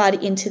just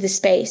flood into the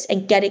space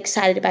and get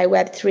excited by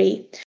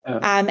Web3.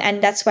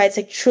 And that's why it's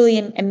like truly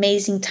an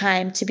amazing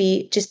time to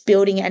be just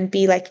building and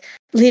be like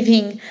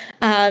living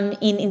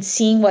in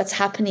seeing what's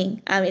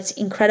happening. It's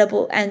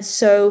incredible. And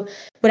so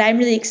what I'm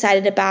really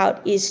excited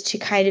about is to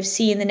kind of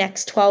see in the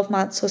next 12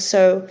 months or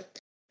so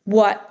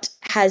what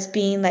has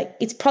been like,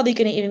 it's probably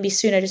going to even be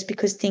sooner just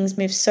because things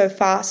move so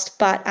fast.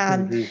 But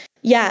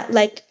yeah,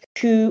 like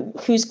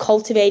who's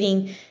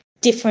cultivating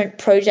different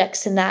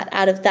projects and that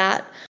out of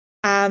that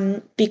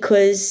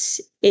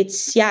because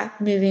it's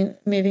moving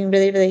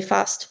really, really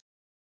fast.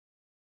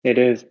 It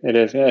is.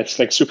 Yeah, it's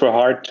like super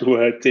hard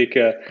to take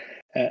a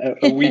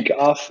week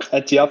off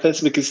at the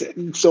office because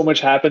so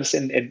much happens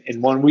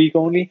in 1 week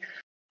only.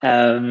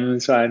 So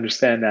I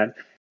understand that.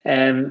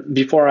 And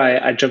before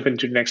I jump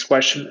into the next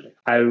question,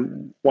 I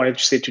wanted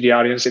to say to the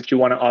audience, if you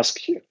want to ask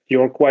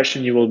your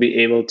question, you will be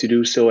able to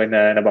do so in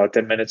about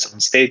 10 minutes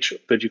on stage,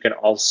 but you can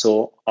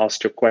also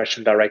ask your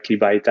question directly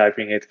by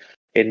typing it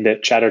in the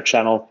chatter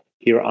channel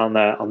here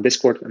on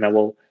Discord, and I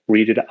will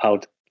read it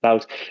out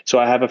loud. So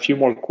I have a few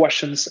more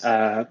questions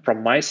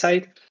from my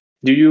side.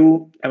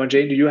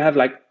 Emma-Jane, do you have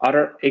like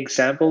other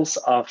examples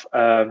of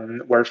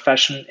where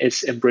fashion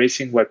is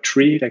embracing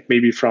Web3, like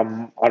maybe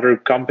from other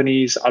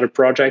companies, other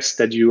projects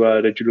that you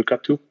look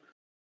up to?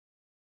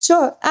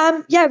 Sure.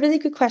 Yeah, really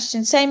good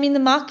question. So I mean, the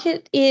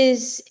market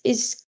is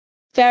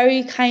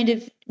very kind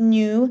of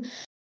new.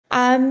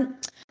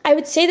 I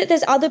would say that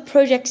there's other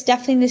projects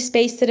definitely in this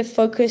space that are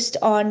focused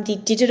on the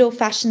digital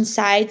fashion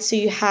side. So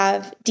you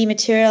have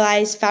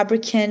Dematerialized,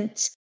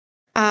 Fabricant,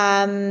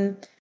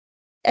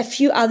 a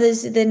few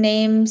others. The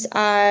names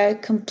are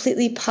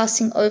completely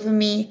passing over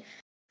me.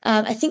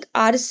 I think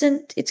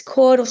Artisan it's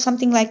called or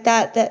something like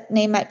that. That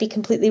name might be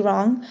completely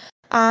wrong.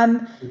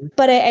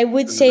 But I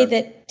would say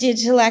that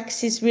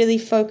DigitalX is really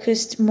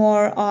focused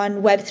more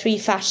on Web3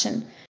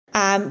 fashion,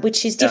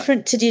 which is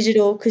different to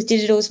digital because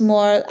digital is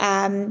more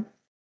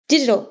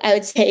digital, I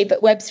would say,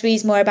 but Web3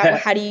 is more about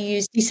how do you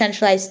use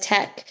decentralized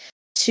tech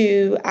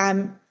to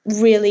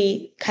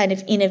really kind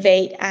of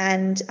innovate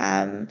and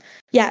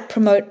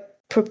promote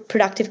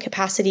productive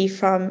capacity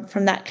from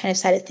that kind of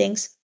side of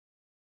things.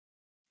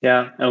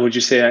 Yeah, and would you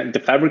say the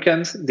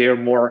Fabricants, they're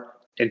more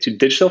into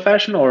digital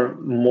fashion or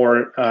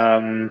more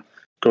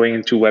going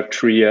into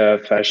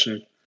Web3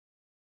 fashion?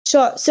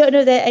 Sure. So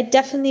no, I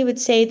definitely would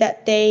say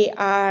that they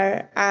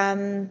are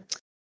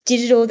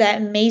digital. They're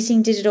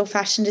amazing digital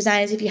fashion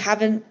designers. If you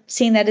haven't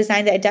seen their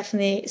design, I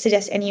definitely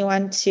suggest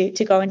anyone to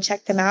go and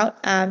check them out.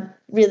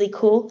 Really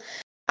cool.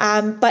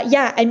 But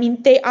yeah, I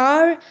mean, they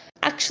are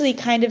actually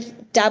kind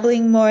of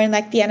dabbling more in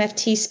like the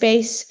NFT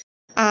space.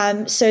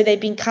 So they've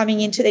been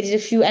coming into, they did a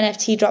few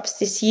NFT drops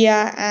this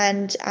year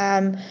and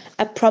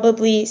are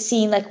probably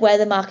seeing like where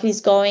the market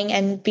is going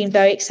and been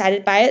very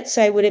excited by it.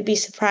 So I wouldn't be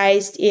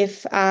surprised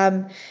if,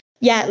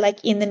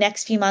 like in the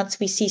next few months,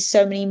 we see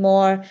so many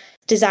more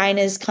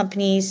designers,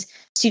 companies,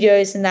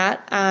 studios and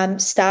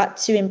that start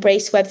to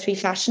embrace Web3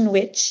 fashion,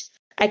 which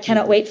I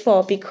cannot wait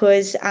for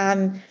because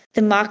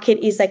the market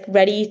is like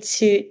ready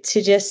to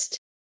just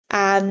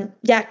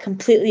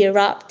completely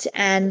erupt,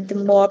 and the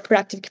more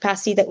productive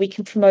capacity that we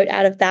can promote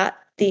out of that,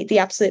 the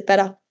absolute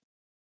better.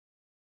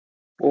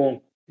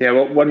 Cool. Yeah,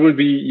 well, what would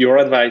be your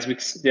advice?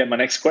 Because my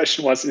next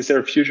question was, is there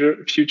a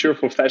future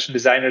for fashion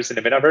designers in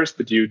the metaverse?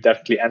 But you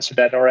definitely answered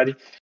that already.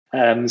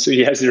 So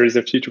yes, there is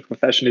a future for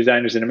fashion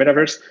designers in the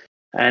metaverse.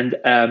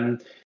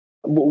 And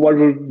what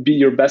would be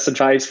your best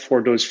advice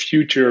for those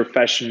future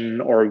fashion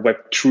or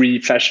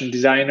Web3 fashion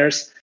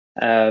designers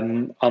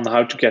on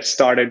how to get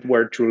started,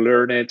 where to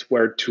learn it,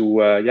 where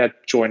to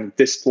join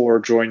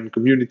Discord, join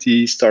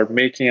community, start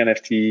making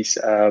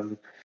NFTs?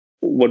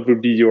 What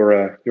would be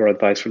your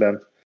advice for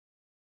them?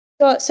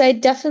 So I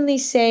definitely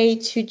say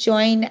to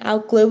join our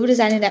Global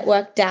Designer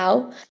Network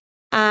DAO.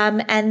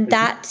 And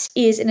that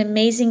is an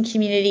amazing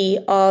community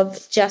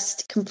of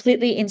just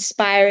completely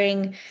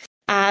inspiring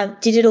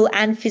digital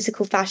and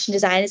physical fashion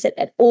designers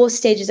at all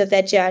stages of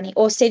their journey,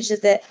 all stages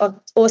of their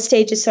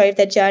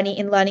journey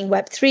in learning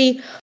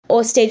Web3,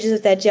 all stages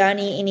of their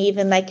journey in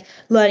even like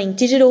learning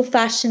digital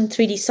fashion,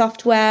 3D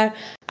software,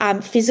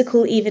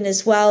 physical even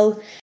as well.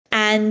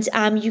 And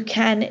you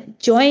can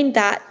join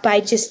that by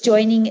just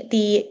joining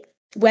the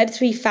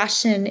Web3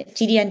 Fashion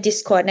GDN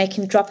Discord, and I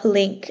can drop a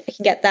link. I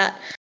can get that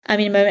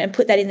in a moment and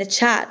put that in the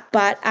chat.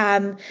 But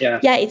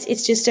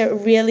it's just a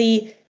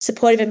really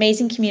supportive,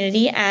 amazing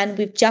community. And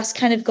we've just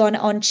kind of gone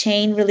on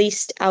chain,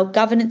 released our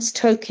governance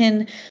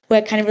token.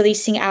 We're kind of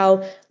releasing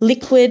our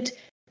liquid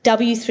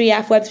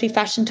W3F Web3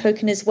 fashion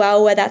token as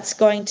well, where that's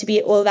going to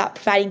be all about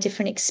providing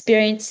different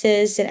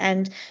experiences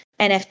and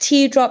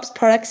NFT drops,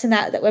 products and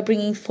that we're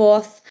bringing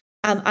forth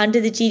under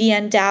the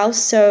GDN DAO.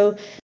 So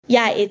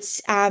it's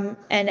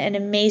an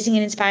amazing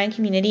and inspiring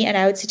community. And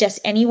I would suggest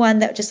anyone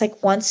that just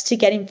wants to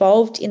get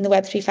involved in the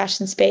Web3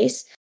 fashion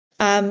space,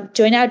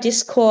 join our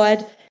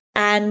Discord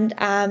and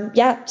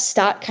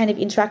start kind of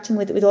interacting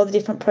with all the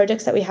different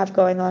projects that we have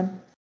going on.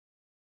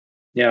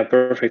 Yeah,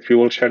 perfect. We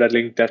will share that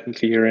link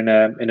definitely here in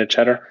a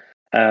chatter.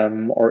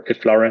 Or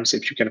if Lawrence,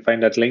 if you can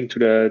find that link to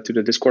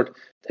the Discord,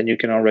 then you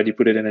can already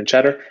put it in a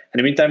chatter. In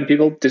the meantime,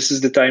 people, this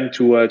is the time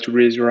to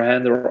raise your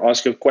hand or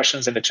ask your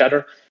questions in the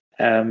chatter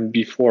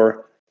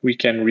before we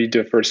can read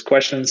the first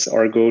questions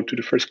or go to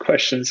the first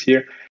questions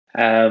here.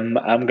 I'm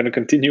going to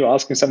continue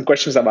asking some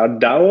questions about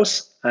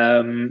DAOs.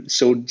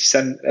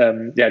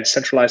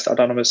 Decentralized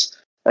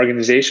autonomous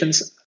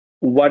organizations.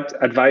 What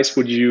advice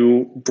would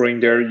you bring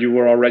there? You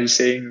were already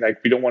saying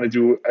we don't want to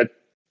do a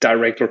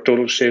direct or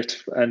total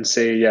shift and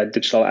say,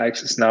 Digital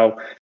X is now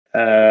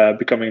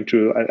becoming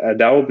to a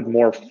DAO, but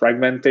more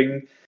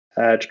fragmenting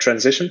to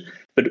transition.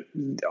 But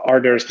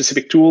are there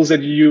specific tools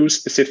that you use,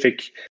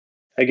 specific,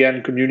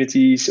 again,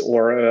 communities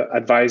or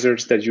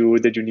advisors that you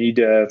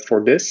need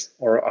for this?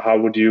 Or how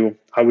would you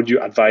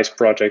advise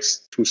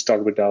projects to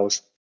start with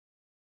DAOs?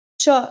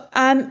 Sure.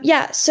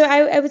 So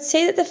I would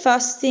say that the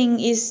first thing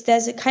is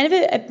there's a kind of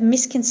a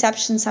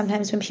misconception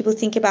sometimes when people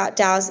think about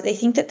DAOs, that they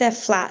think that they're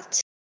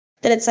flat,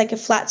 that it's like a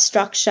flat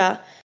structure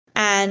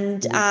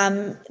and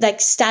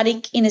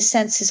static in a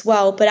sense as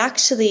well. But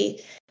actually,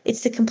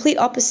 it's the complete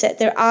opposite.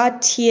 There are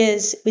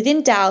tiers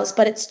within DAOs,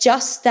 but it's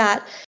just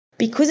that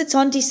because it's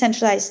on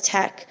decentralized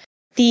tech,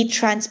 the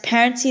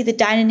transparency, the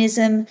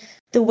dynamism,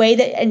 the way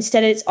that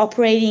instead it's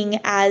operating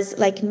as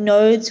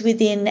nodes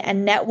within a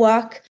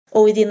network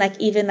or within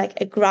even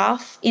a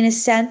graph in a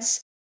sense,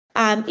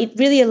 it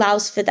really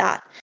allows for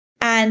that.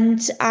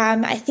 And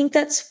I think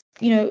that's,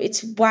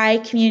 it's why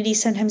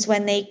communities sometimes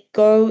when they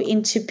go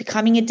into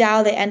becoming a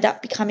DAO, they end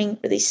up becoming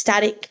really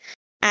static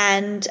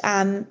and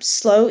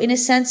slow in a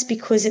sense,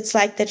 because it's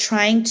they're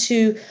trying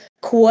to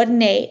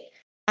coordinate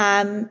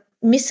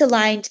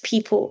misaligned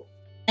people.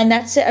 And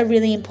that's a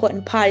really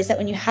important part, is that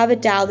when you have a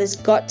DAO, there's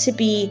got to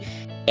be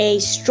a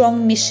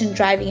strong mission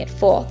driving it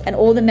forth, and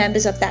all the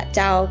members of that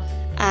DAO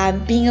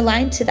being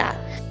aligned to that.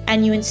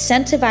 And you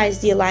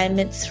incentivize the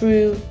alignment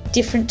through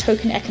different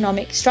token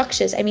economic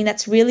structures. I mean,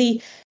 that's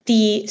really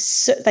the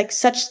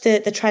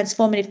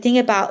transformative thing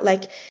about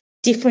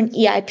different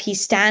EIP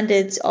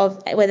standards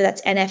of whether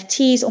that's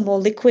NFTs or more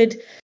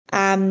liquid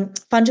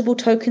fungible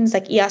tokens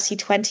like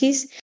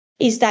ERC20s,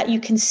 is that you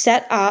can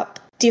set up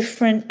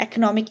different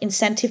economic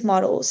incentive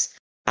models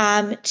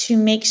to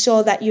make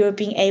sure that you're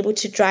being able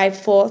to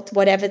drive forth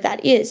whatever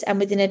that is. And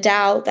within a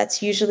DAO,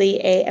 that's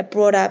usually a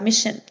broader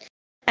mission.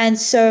 And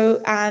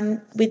so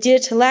with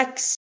Digital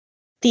X,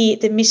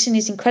 the mission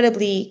is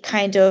incredibly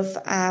kind of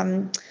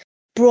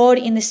broad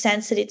in the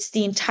sense that it's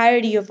the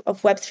entirety of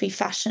Web3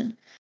 fashion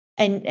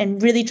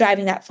and really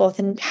driving that forth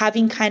and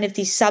having kind of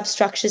these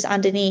substructures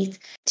underneath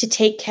to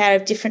take care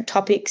of different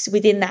topics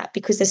within that,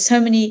 because there's so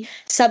many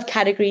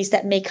subcategories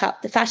that make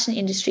up the fashion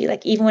industry.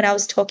 Even when I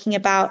was talking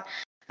about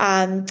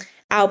our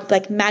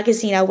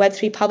magazine, our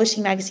Web3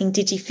 publishing magazine,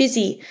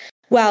 DigiFizzy,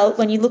 well,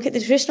 when you look at the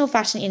traditional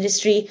fashion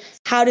industry,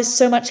 how does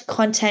so much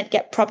content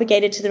get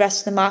propagated to the rest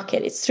of the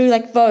market? It's through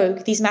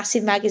Vogue, these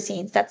massive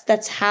magazines.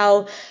 That's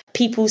how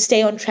people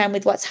stay on trend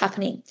with what's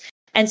happening.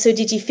 And so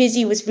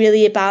DigiFizzy was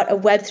really about a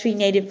Web3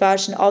 native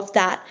version of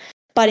that.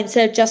 But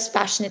instead of just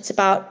fashion, it's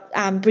about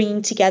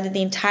bringing together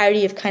the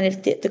entirety of kind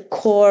of the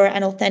core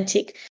and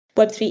authentic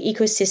Web3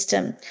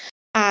 ecosystem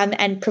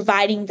and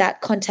providing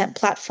that content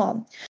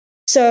platform.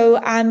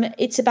 So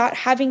it's about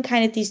having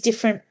kind of these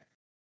different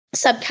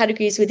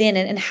subcategories within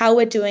it and how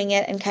we're doing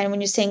it. And kind of when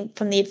you're saying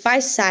from the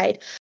advice side,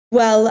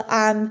 well,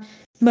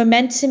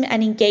 momentum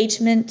and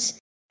engagement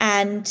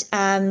and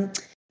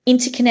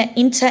inter-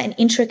 and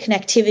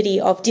interconnectivity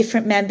of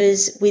different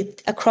members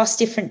across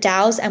different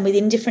DAOs and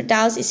within different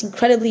DAOs is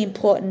incredibly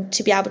important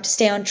to be able to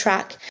stay on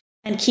track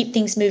and keep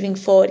things moving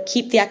forward,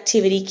 keep the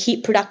activity,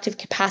 keep productive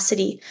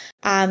capacity,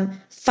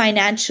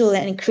 financial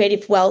and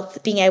creative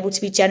wealth being able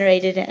to be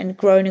generated and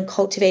grown and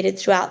cultivated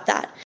throughout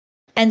that.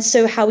 And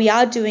so how we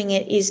are doing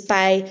it is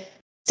by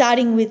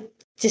starting with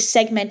just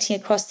segmenting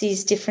across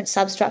these different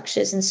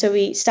substructures. And so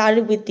we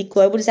started with the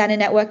Global Designer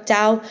Network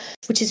DAO,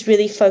 which is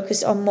really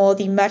focused on more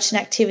the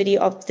merchant activity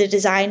of the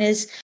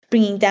designers,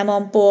 bringing them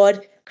on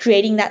board,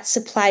 creating that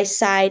supply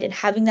side and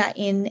having that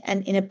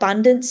in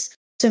abundance,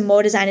 so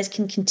more designers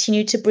can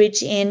continue to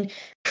bridge in,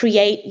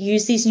 create,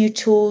 use these new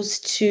tools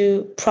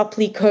to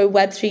properly go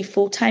Web3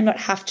 full-time, not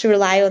have to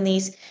rely on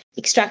these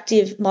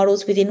extractive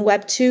models within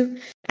Web2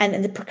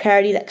 and the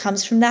precarity that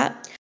comes from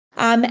that.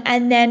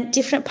 And then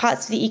different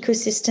parts of the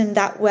ecosystem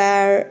that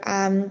we're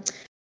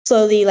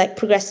slowly, like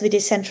progressively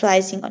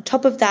decentralizing. On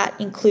top of that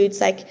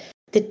includes like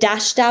the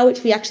Dash DAO,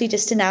 which we actually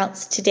just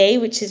announced today,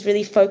 which is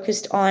really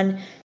focused on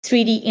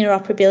 3D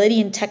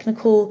interoperability and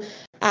technical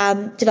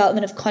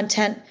development of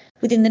content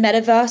within the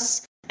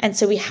metaverse. And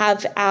so we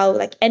have our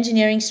like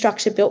engineering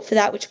structure built for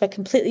that, which we're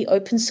completely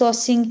open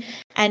sourcing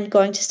and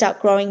going to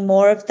start growing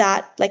more of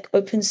that like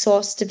open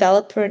source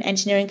developer and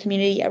engineering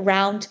community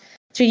around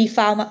 3D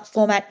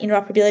format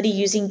interoperability,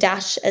 using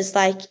Dash as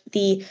like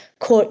the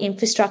core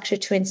infrastructure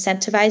to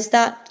incentivize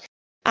that.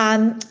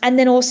 And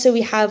then also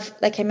we have,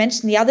 like I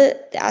mentioned, the other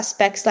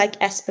aspects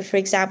like Esper, for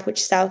example,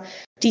 which is our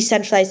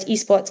decentralized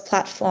esports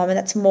platform, and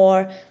that's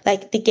more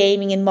like the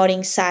gaming and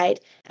modding side.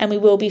 And we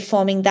will be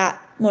forming that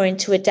more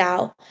into a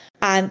DAO.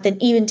 Then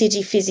even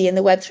DigiFizzy and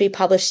the Web3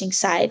 publishing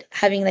side,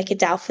 having like a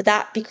DAO for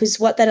that, because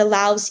what that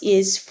allows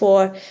is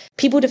for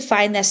people to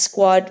find their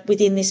squad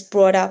within this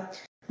broader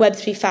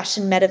Web3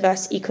 fashion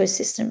metaverse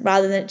ecosystem,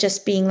 rather than it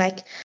just being like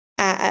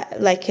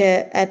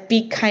a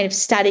big kind of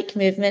static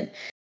movement,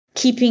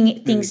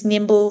 keeping things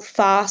nimble,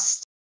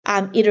 fast,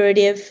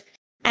 iterative,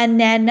 and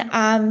then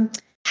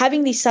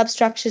having these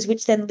substructures,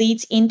 which then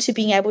leads into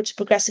being able to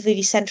progressively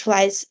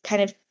decentralize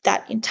kind of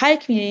that entire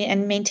community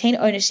and maintain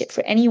ownership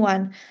for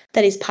anyone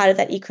that is part of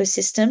that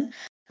ecosystem.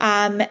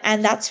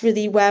 And that's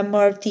really where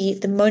more of the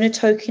Mona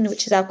token,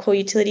 which is our core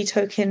utility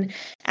token,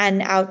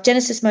 and our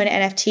Genesis Mona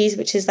NFTs,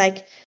 which is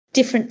like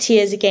different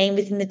tiers again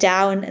within the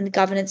DAO and the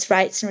governance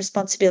rights and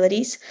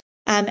responsibilities,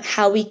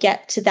 how we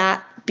get to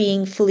that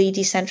being fully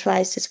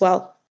decentralized as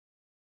well.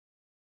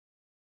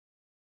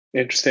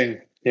 Interesting.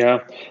 Yeah.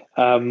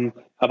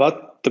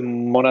 About the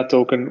Mona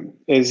token,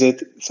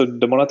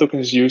 the Mona token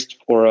is used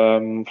for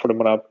the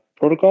Mona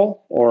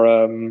protocol,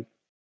 or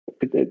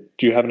do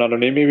you have another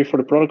name maybe for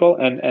the protocol?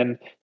 And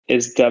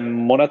is the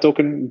Mona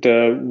token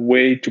the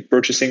way to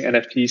purchasing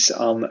NFTs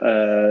on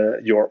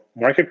your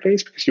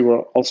marketplace? Because you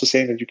were also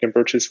saying that you can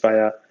purchase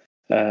via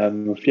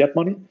fiat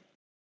money.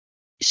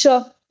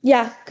 Sure.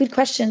 Yeah, good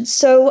question.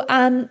 So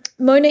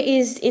Mona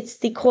it's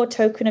the core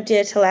token of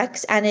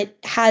DigitalX, and it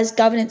has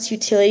governance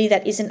utility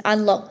that isn't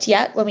unlocked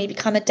yet. When we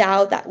become a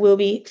DAO, that will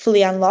be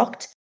fully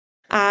unlocked.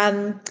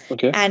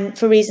 Okay. And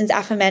for reasons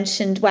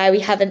aforementioned, why we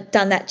haven't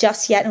done that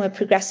just yet, and we're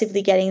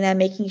progressively getting there,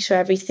 making sure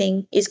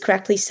everything is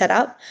correctly set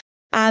up.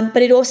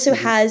 But it also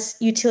has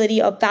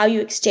utility of value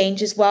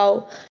exchange as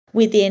well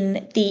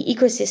within the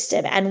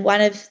ecosystem. And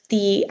one of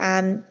the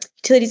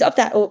utilities of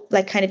that, or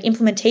like kind of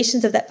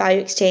implementations of that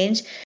value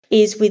exchange,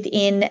 is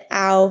within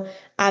our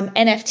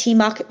NFT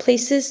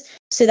marketplaces.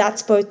 So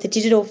that's both the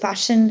digital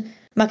fashion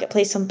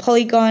marketplace on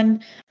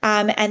Polygon,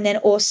 and then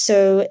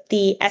also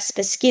the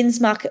Esper Skins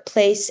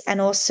marketplace,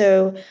 and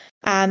also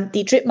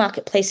the Drip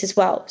marketplace as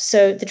well.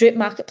 So the Drip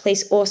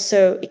marketplace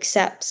also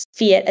accepts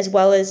fiat as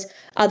well as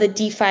other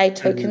DeFi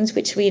tokens,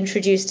 which we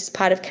introduced as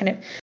part of kind of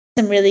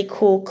some really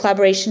cool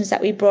collaborations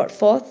that we brought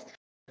forth.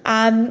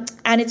 And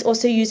it's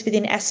also used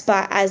within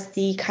Esper as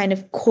the kind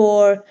of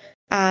core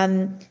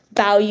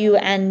value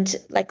and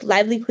like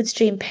livelihood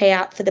stream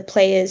payout for the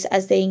players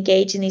as they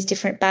engage in these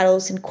different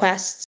battles and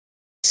quests.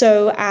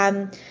 So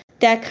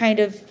they're kind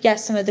of,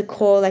 some of the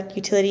core like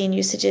utility and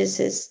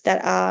usages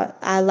that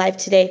are live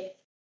today.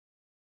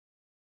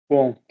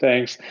 Cool,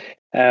 thanks.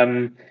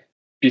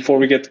 Before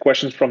we get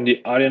questions from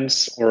the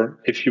audience, or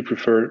if you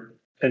prefer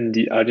in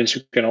the audience,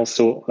 you can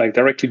also like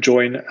directly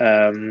join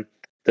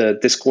the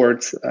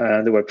Discord,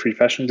 the Web3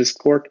 Fashion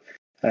Discord,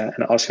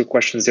 and ask your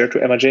questions there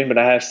to Emma-Jane. But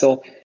I have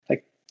still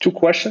like 2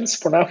 questions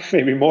for now,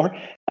 maybe more,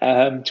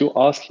 to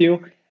ask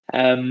you.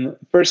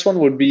 First one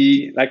would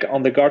be like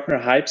on the Gartner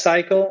hype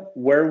cycle,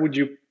 where would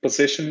you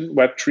position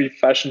Web3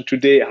 fashion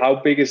today? How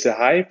big is the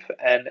hype,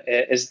 and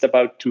is it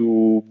about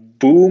to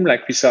boom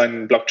like we saw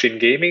in blockchain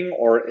gaming,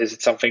 or is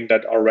it something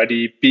that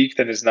already peaked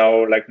and is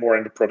now like more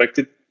in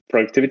the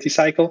productivity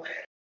cycle?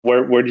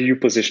 Where do you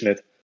position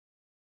it?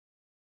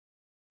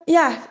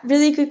 Yeah,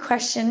 really good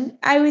question.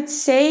 I would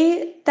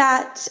say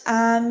that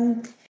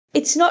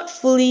it's not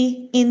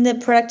fully in the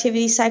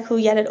productivity cycle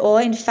yet at all.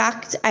 In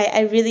fact,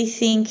 I really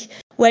think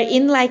we're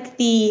in like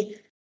the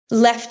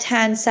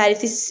left-hand side,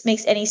 if this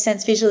makes any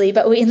sense visually,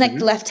 but we're in like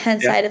the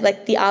left-hand side of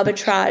like the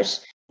arbitrage,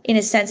 in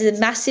a sense. There's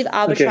a massive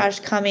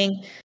arbitrage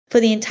coming for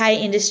the entire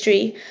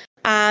industry.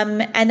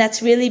 And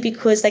that's really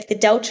because like the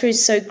delta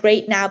is so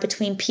great now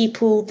between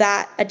people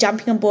that are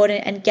jumping on board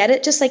and get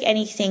it. Just like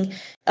anything,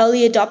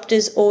 early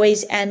adopters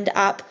always end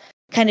up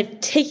kind of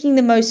taking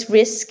the most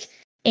risk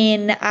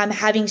in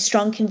having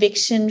strong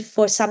conviction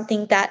for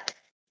something that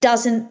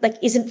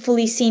isn't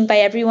fully seen by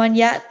everyone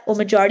yet, or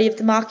majority of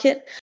the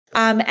market,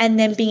 and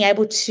then being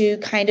able to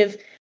kind of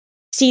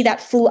see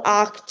that full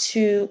arc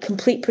to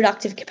complete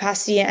productive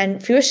capacity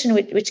and fruition,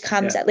 which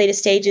comes at later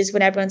stages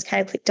when everyone's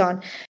kind of clicked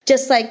on.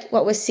 Just like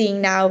what we're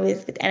seeing now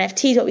with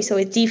NFTs, what we saw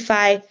with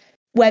DeFi,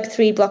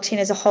 Web3, blockchain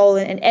as a whole,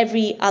 and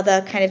every other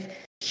kind of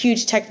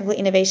huge technical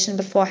innovation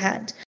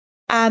beforehand.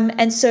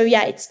 And so,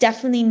 it's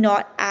definitely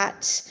not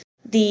at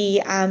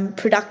the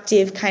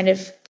productive kind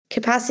of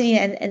capacity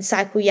and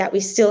cycle yet. We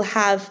still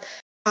have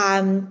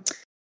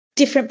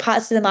different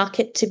parts of the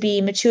market to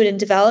be matured and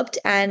developed.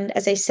 And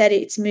as I said,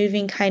 it's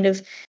moving kind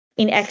of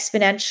in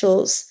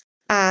exponentials.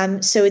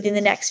 So within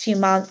the next few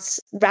months,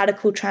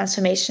 radical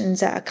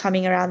transformations are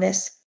coming around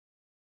this.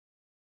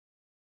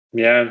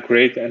 Yeah,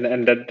 great.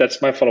 And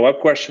that's my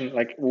follow-up question.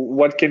 Like,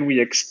 what can we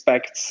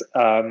expect?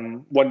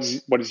 What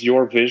is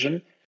your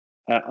vision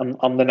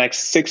on the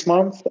next 6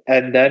 months?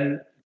 And then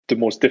the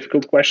most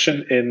difficult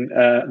question in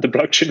the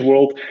blockchain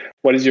world,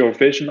 what is your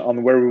vision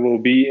on where we will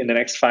be in the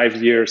next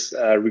 5 years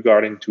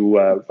regarding to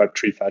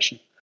Web3 fashion?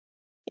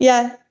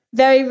 Yeah,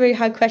 very, very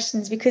hard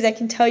questions, because I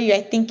can tell you,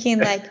 I think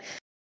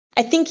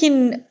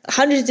in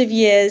hundreds of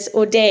years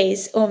or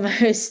days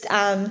almost.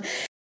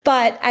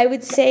 But I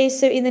would say,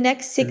 so in the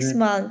next 6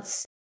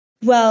 months,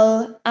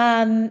 well,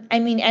 I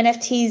mean,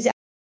 NFTs,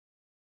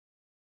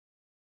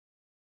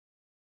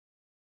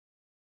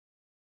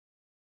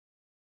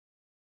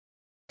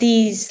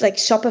 these like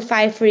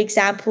Shopify, for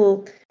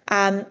example,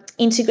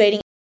 integrating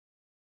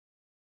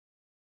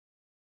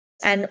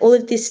and all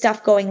of this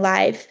stuff going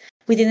live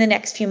within the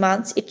next few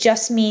months, it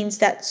just means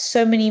that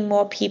so many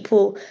more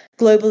people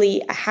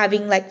globally are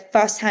having like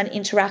firsthand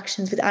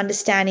interactions with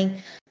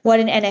understanding what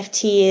an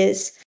NFT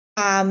is,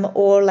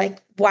 or like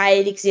why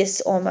it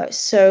exists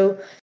almost. So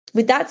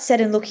with that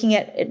said, and looking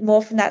at it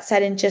more from that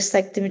side, and just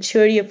like the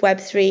maturity of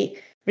Web3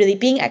 really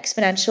being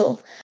exponential,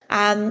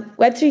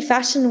 Web3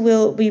 fashion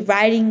will be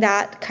riding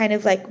that kind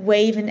of like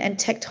wave and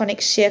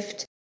tectonic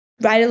shift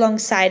right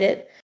alongside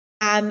it,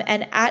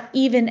 and at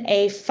even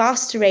a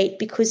faster rate,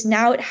 because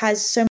now it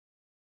has so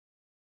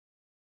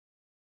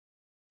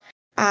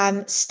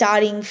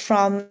starting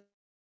from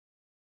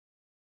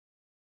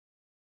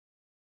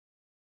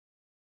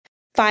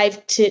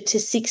 5 to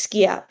 6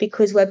 gear,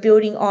 because we're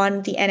building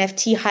on the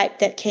NFT hype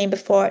that came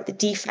before it, the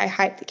DeFi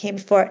hype that came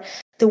before it,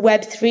 the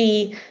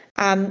Web3,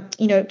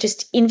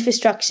 just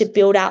infrastructure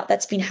build out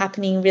that's been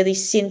happening really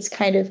since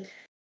kind of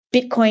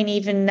Bitcoin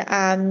even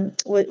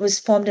was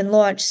formed and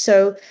launched.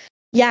 So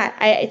yeah,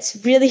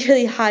 it's really,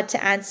 really hard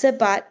to answer,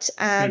 but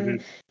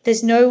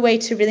there's no way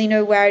to really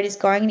know where it is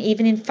going. And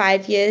even in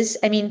 5 years,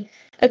 I mean,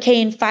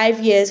 okay, in 5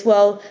 years,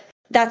 well,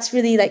 that's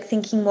really like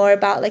thinking more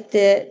about like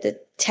the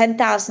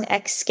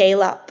 10,000x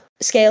scale up,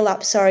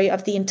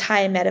 of the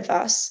entire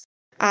metaverse,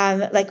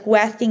 like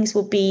where things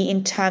will be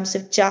in terms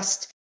of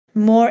just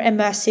more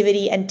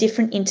immersivity and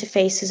different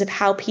interfaces of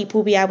how people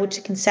will be able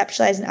to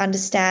conceptualize and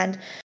understand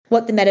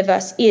what the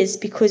metaverse is.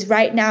 Because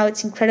right now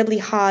it's incredibly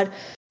hard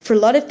for a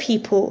lot of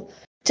people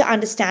to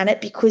understand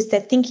it, because they're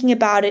thinking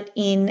about it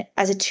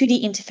as a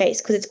 2D interface,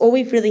 because it's all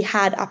we've really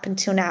had up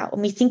until now.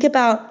 When we think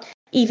about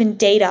even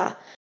data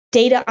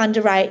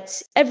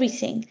underwrites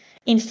everything.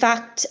 In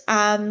fact,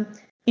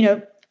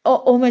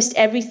 almost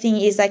everything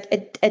is like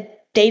a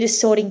data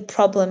sorting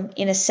problem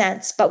in a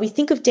sense, but we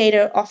think of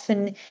data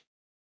often.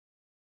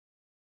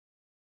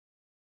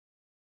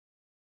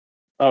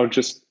 Oh,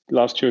 just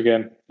lost you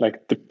again,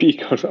 like the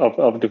peak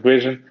of the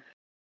vision.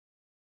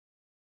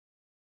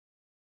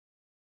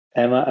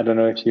 Emma, I don't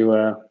know if you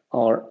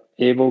are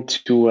able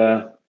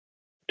to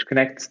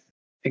connect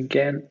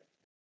again,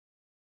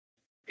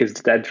 because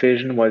that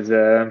vision was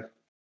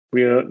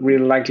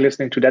real like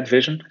listening to that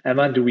vision.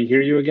 Emma, do we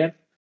hear you again?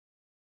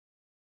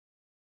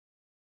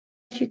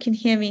 If you can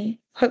hear me,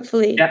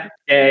 hopefully.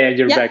 Yeah,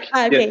 you're back.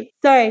 Okay, yes.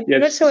 Sorry, yes.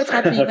 I'm not sure what's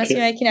happening. Must be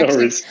my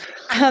connection.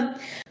 No,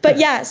 but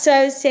yeah, so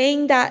I was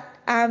saying that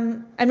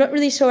I'm not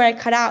really sure where I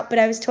cut out, but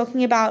I was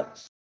talking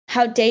about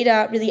how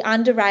data really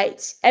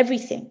underwrites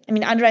everything. I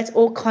mean, underwrites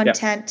all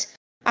content.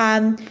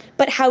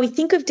 But how we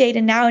think of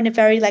data now in a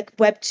very like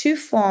Web 2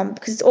 form,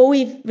 because it's all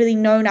we've really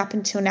known up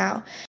until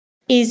now,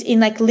 is in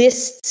like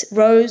lists,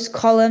 rows,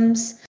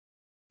 columns.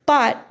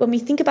 But when we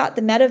think about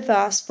the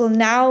metaverse, well,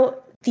 now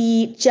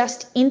the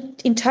just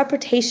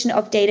interpretation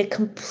of data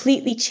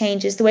completely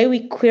changes, the way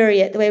we query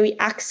it, the way we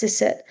access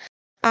it.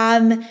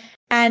 And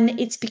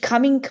it's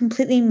becoming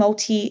completely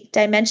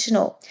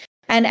multi-dimensional.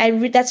 And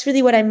that's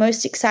really what I'm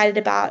most excited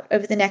about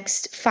over the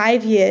next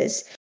 5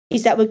 years,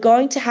 is that we're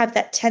going to have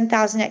that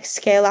 10,000x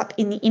scale up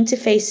in the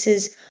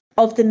interfaces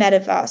of the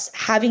metaverse,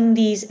 having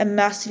these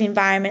immersive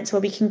environments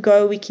where we can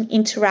go, we can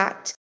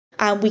interact,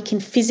 we can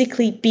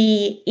physically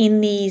be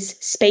in these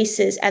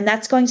spaces. And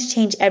that's going to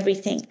change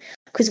everything.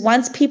 Because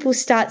once people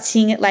start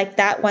seeing it like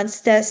that,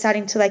 once they're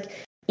starting to like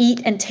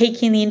eat and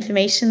take in the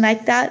information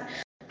like that,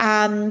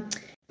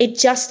 it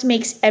just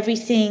makes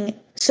everything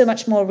so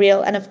much more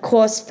real. And of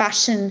course,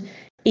 fashion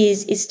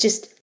is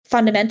just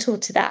fundamental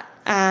to that.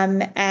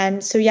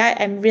 And so, yeah,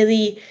 I'm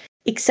really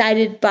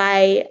excited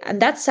by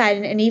that side.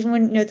 And even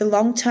when, the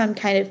long-term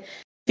kind of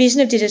vision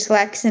of Digital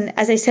X, and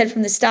as I said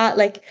from the start,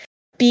 like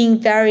being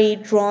very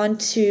drawn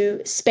to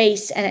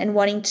space and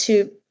wanting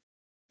to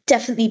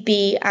definitely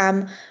be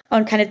on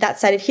kind of that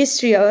side of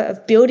history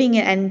of building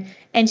and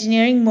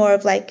engineering more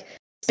of like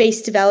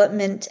space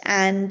development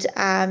and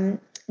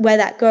where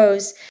that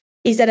goes,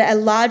 is that a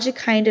larger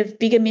kind of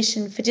bigger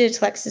mission for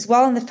Digital X as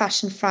well on the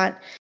fashion front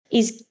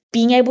is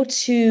being able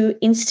to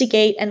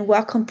instigate and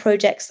work on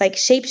projects like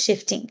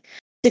shapeshifting,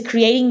 to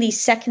creating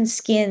these second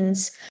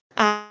skins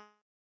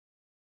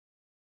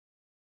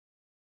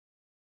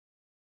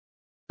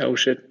Oh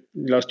shit,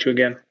 lost you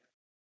again.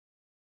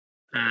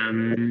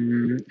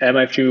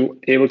 Emma, if you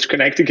able to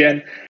connect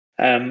again.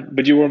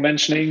 But you were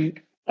mentioning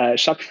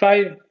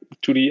Shopify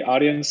to the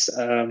audience.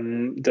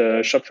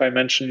 The Shopify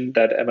mentioned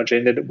that Emma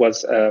Jane did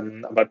was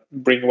about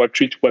bringing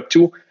Web3 to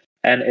Web2,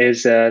 and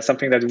is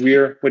something that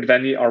we're with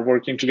Vendy are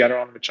working together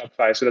on with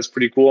Shopify. So that's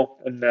pretty cool.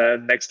 And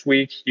next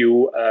week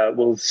you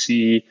will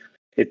see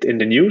it in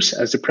the news,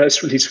 as the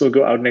press release will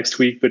go out next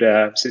week.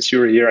 But since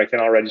you're here, I can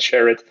already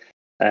share it.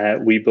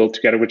 We built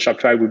together with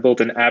Shopify. We built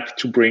an app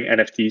to bring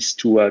NFTs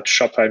to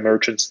Shopify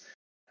merchants.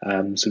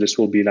 So this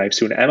will be live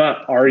soon.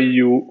 Emma, are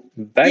you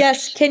back?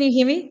 Yes. Can you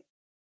hear me?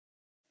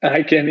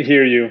 I can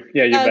hear you.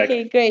 Yeah, you're back.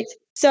 Okay, great.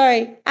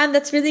 Sorry.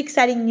 That's really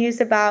exciting news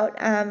about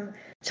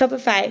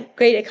Shopify.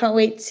 Great. I can't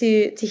wait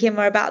to hear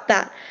more about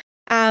that.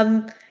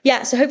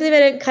 Yeah, so hopefully I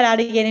don't cut out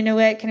again. I know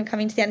we're kind of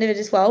coming to the end of it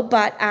as well,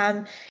 but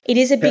it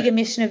is a bigger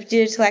mission of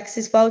Digital X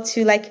as well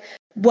to like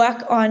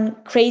work on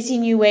crazy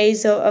new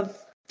ways of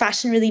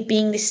fashion really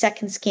being this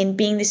second skin,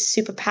 being this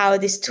superpower,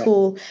 this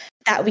tool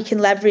that we can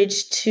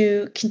leverage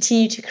to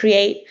continue to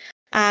create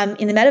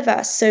in the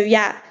metaverse. So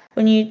yeah,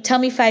 when you tell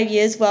me 5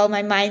 years, well,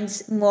 my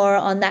mind's more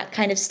on that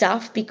kind of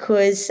stuff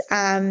because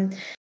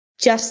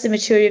just the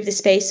maturity of the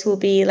space will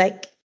be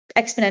like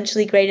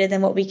exponentially greater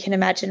than what we can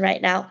imagine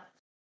right now.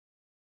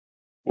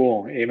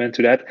 Cool. Amen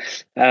to that.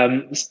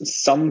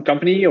 Some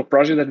company or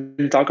project that we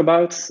didn't talk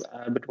about,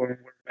 but when we're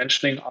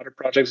mentioning other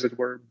projects that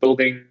we're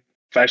building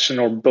fashion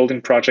or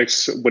building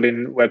projects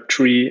within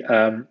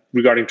Web3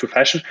 regarding to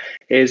fashion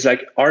is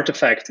like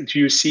Artifact. Do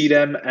you see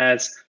them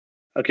as,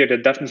 okay, they're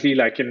definitely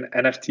like an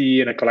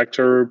NFT and a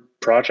collector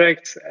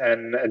project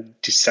and a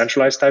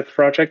decentralized type of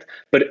project,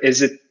 but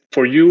is it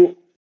for you,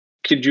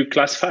 could you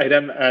classify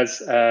them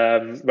as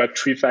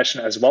Web3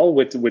 fashion as well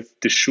with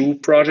the shoe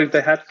project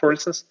they had, for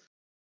instance?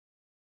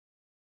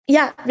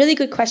 Yeah, really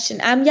good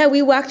question. Yeah,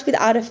 we worked with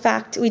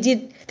Artifact. They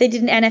did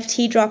an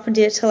NFT drop on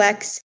Digital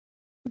X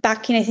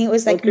back in, I think it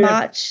was like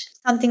March,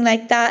 something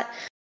like that.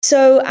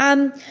 So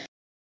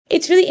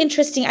it's really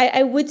interesting.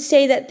 I would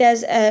say that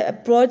there's a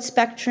broad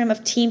spectrum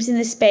of teams in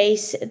the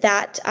space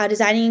that are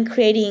designing and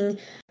creating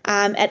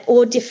at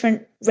all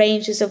different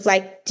ranges of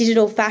like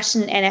digital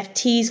fashion,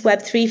 NFTs,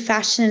 Web3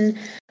 fashion.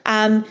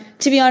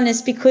 To be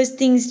honest, because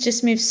things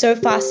just move so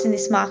fast in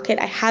this market,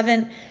 I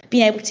haven't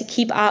been able to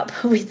keep up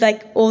with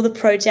like all the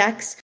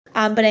projects.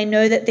 But I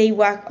know that they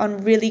work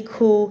on really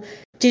cool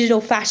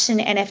digital fashion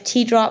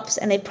NFT drops,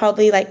 and they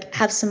probably like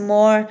have some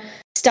more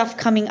stuff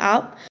coming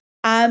up.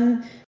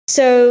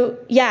 So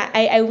yeah,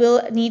 I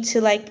will need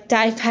to like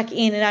dive back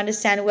in and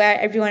understand where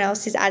everyone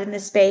else is at in the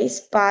space.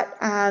 But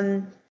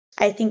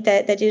I think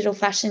that the digital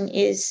fashion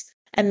is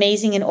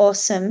amazing and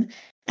awesome,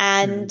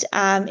 and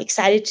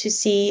excited to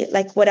see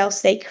like what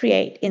else they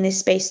create in this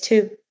space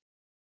too.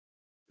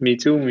 Me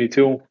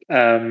too.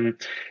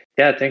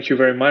 Yeah, thank you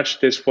very much.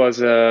 This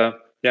was a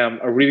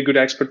really good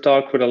expert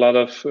talk with a lot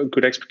of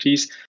good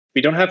expertise.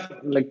 We don't have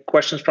like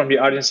questions from the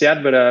audience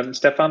yet, but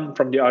Stefan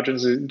from the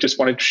audience just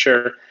wanted to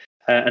share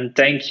and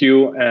thank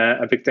you,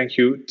 a big thank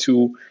you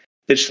to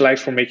Digital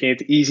X for making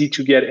it easy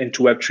to get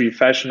into Web3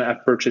 fashion.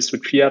 I've purchased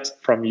with Fiat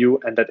from you,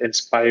 and that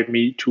inspired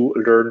me to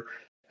learn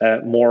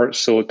more.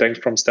 So thanks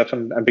from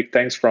Stefan, and big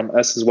thanks from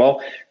us as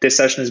well. This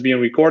session is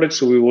being recorded,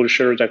 so we will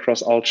share it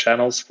across all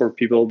channels for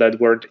people that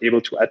weren't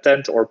able to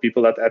attend or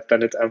people that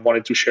attended and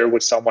wanted to share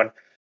with someone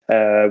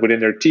within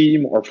their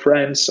team or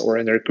friends or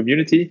in their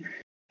community.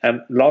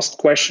 Last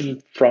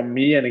question from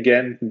me, and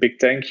again, big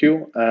thank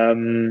you.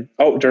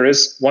 There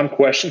is one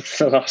question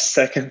for the last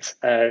second.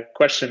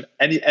 Question: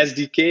 any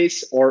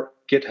SDKs or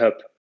GitHub?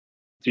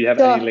 Do you have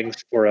any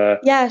links for?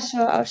 Yeah,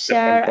 sure. I'll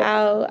share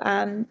our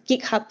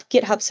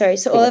GitHub. Sorry.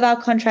 So all of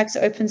our contracts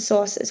are open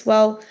source as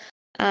well.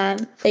 There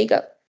you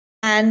go.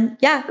 And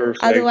yeah,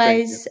 perfect.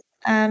 Otherwise,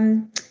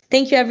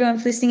 thank you everyone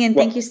for listening, and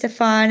thank you,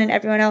 Stefan, and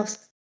everyone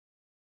else.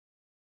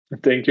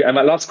 Thank you. And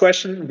my last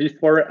question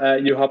before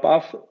you hop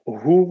off: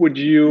 who would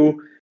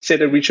you say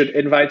that we should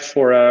invite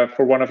for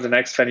one of the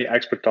next Vendy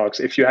expert talks?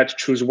 If you had to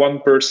choose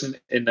one person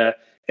in the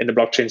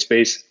blockchain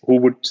space, who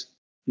would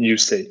you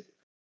say?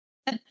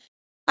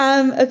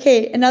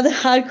 Okay, another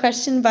hard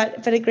question,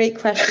 but a great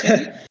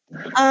question.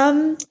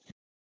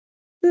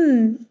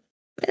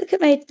 Look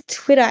at my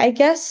Twitter. I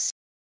guess.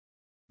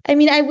 I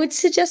mean, I would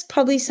suggest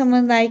probably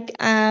someone like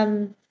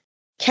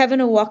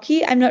Kevin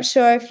Owocki. I'm not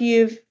sure if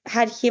you've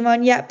had him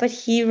on yet, but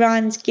he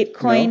runs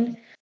Gitcoin.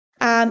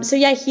 No. So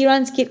yeah, he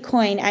runs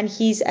Gitcoin, and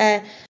he's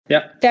a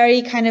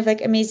very kind of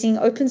like amazing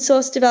open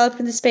source developer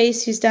in the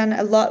space who's done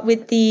a lot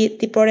with the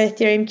broader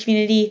Ethereum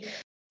community.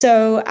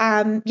 So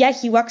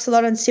he works a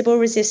lot on Sybil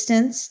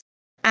resistance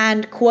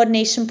and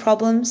coordination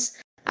problems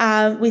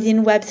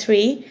within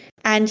Web3.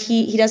 And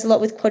he does a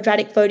lot with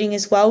quadratic voting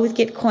as well with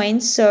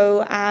Gitcoin.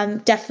 So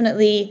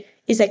definitely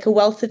is like a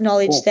wealth of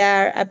knowledge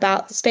there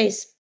about the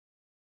space.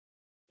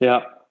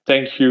 Yeah,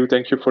 thank you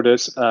for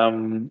this.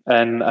 And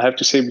I have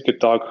to say, we could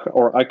talk,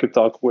 or I could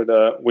talk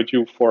with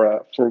you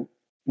for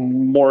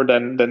more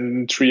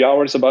than 3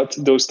 hours about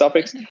those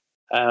topics.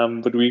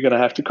 But we're going to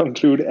have to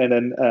conclude. And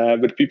then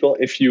with people,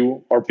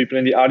 people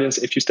in the audience,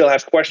 if you still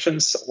have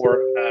questions,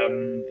 or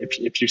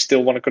if you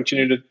still want to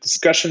continue the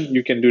discussion,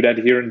 you can do that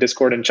here in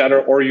Discord and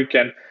Chatter, or you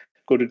can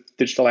go to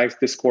Digital X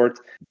Discord.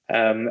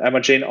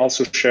 Emma-Jane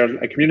also shared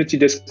a community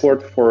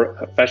Discord for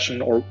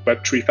fashion or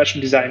Web3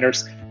 fashion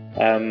designers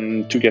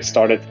to get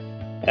started.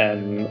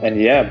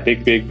 And yeah,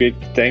 big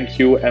thank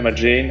you,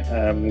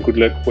 Emma-Jane. Good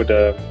luck with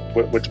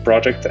the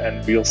project,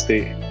 and we'll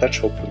stay in touch,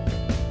 hopefully.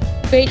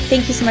 Great.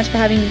 Thank you so much for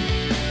having me.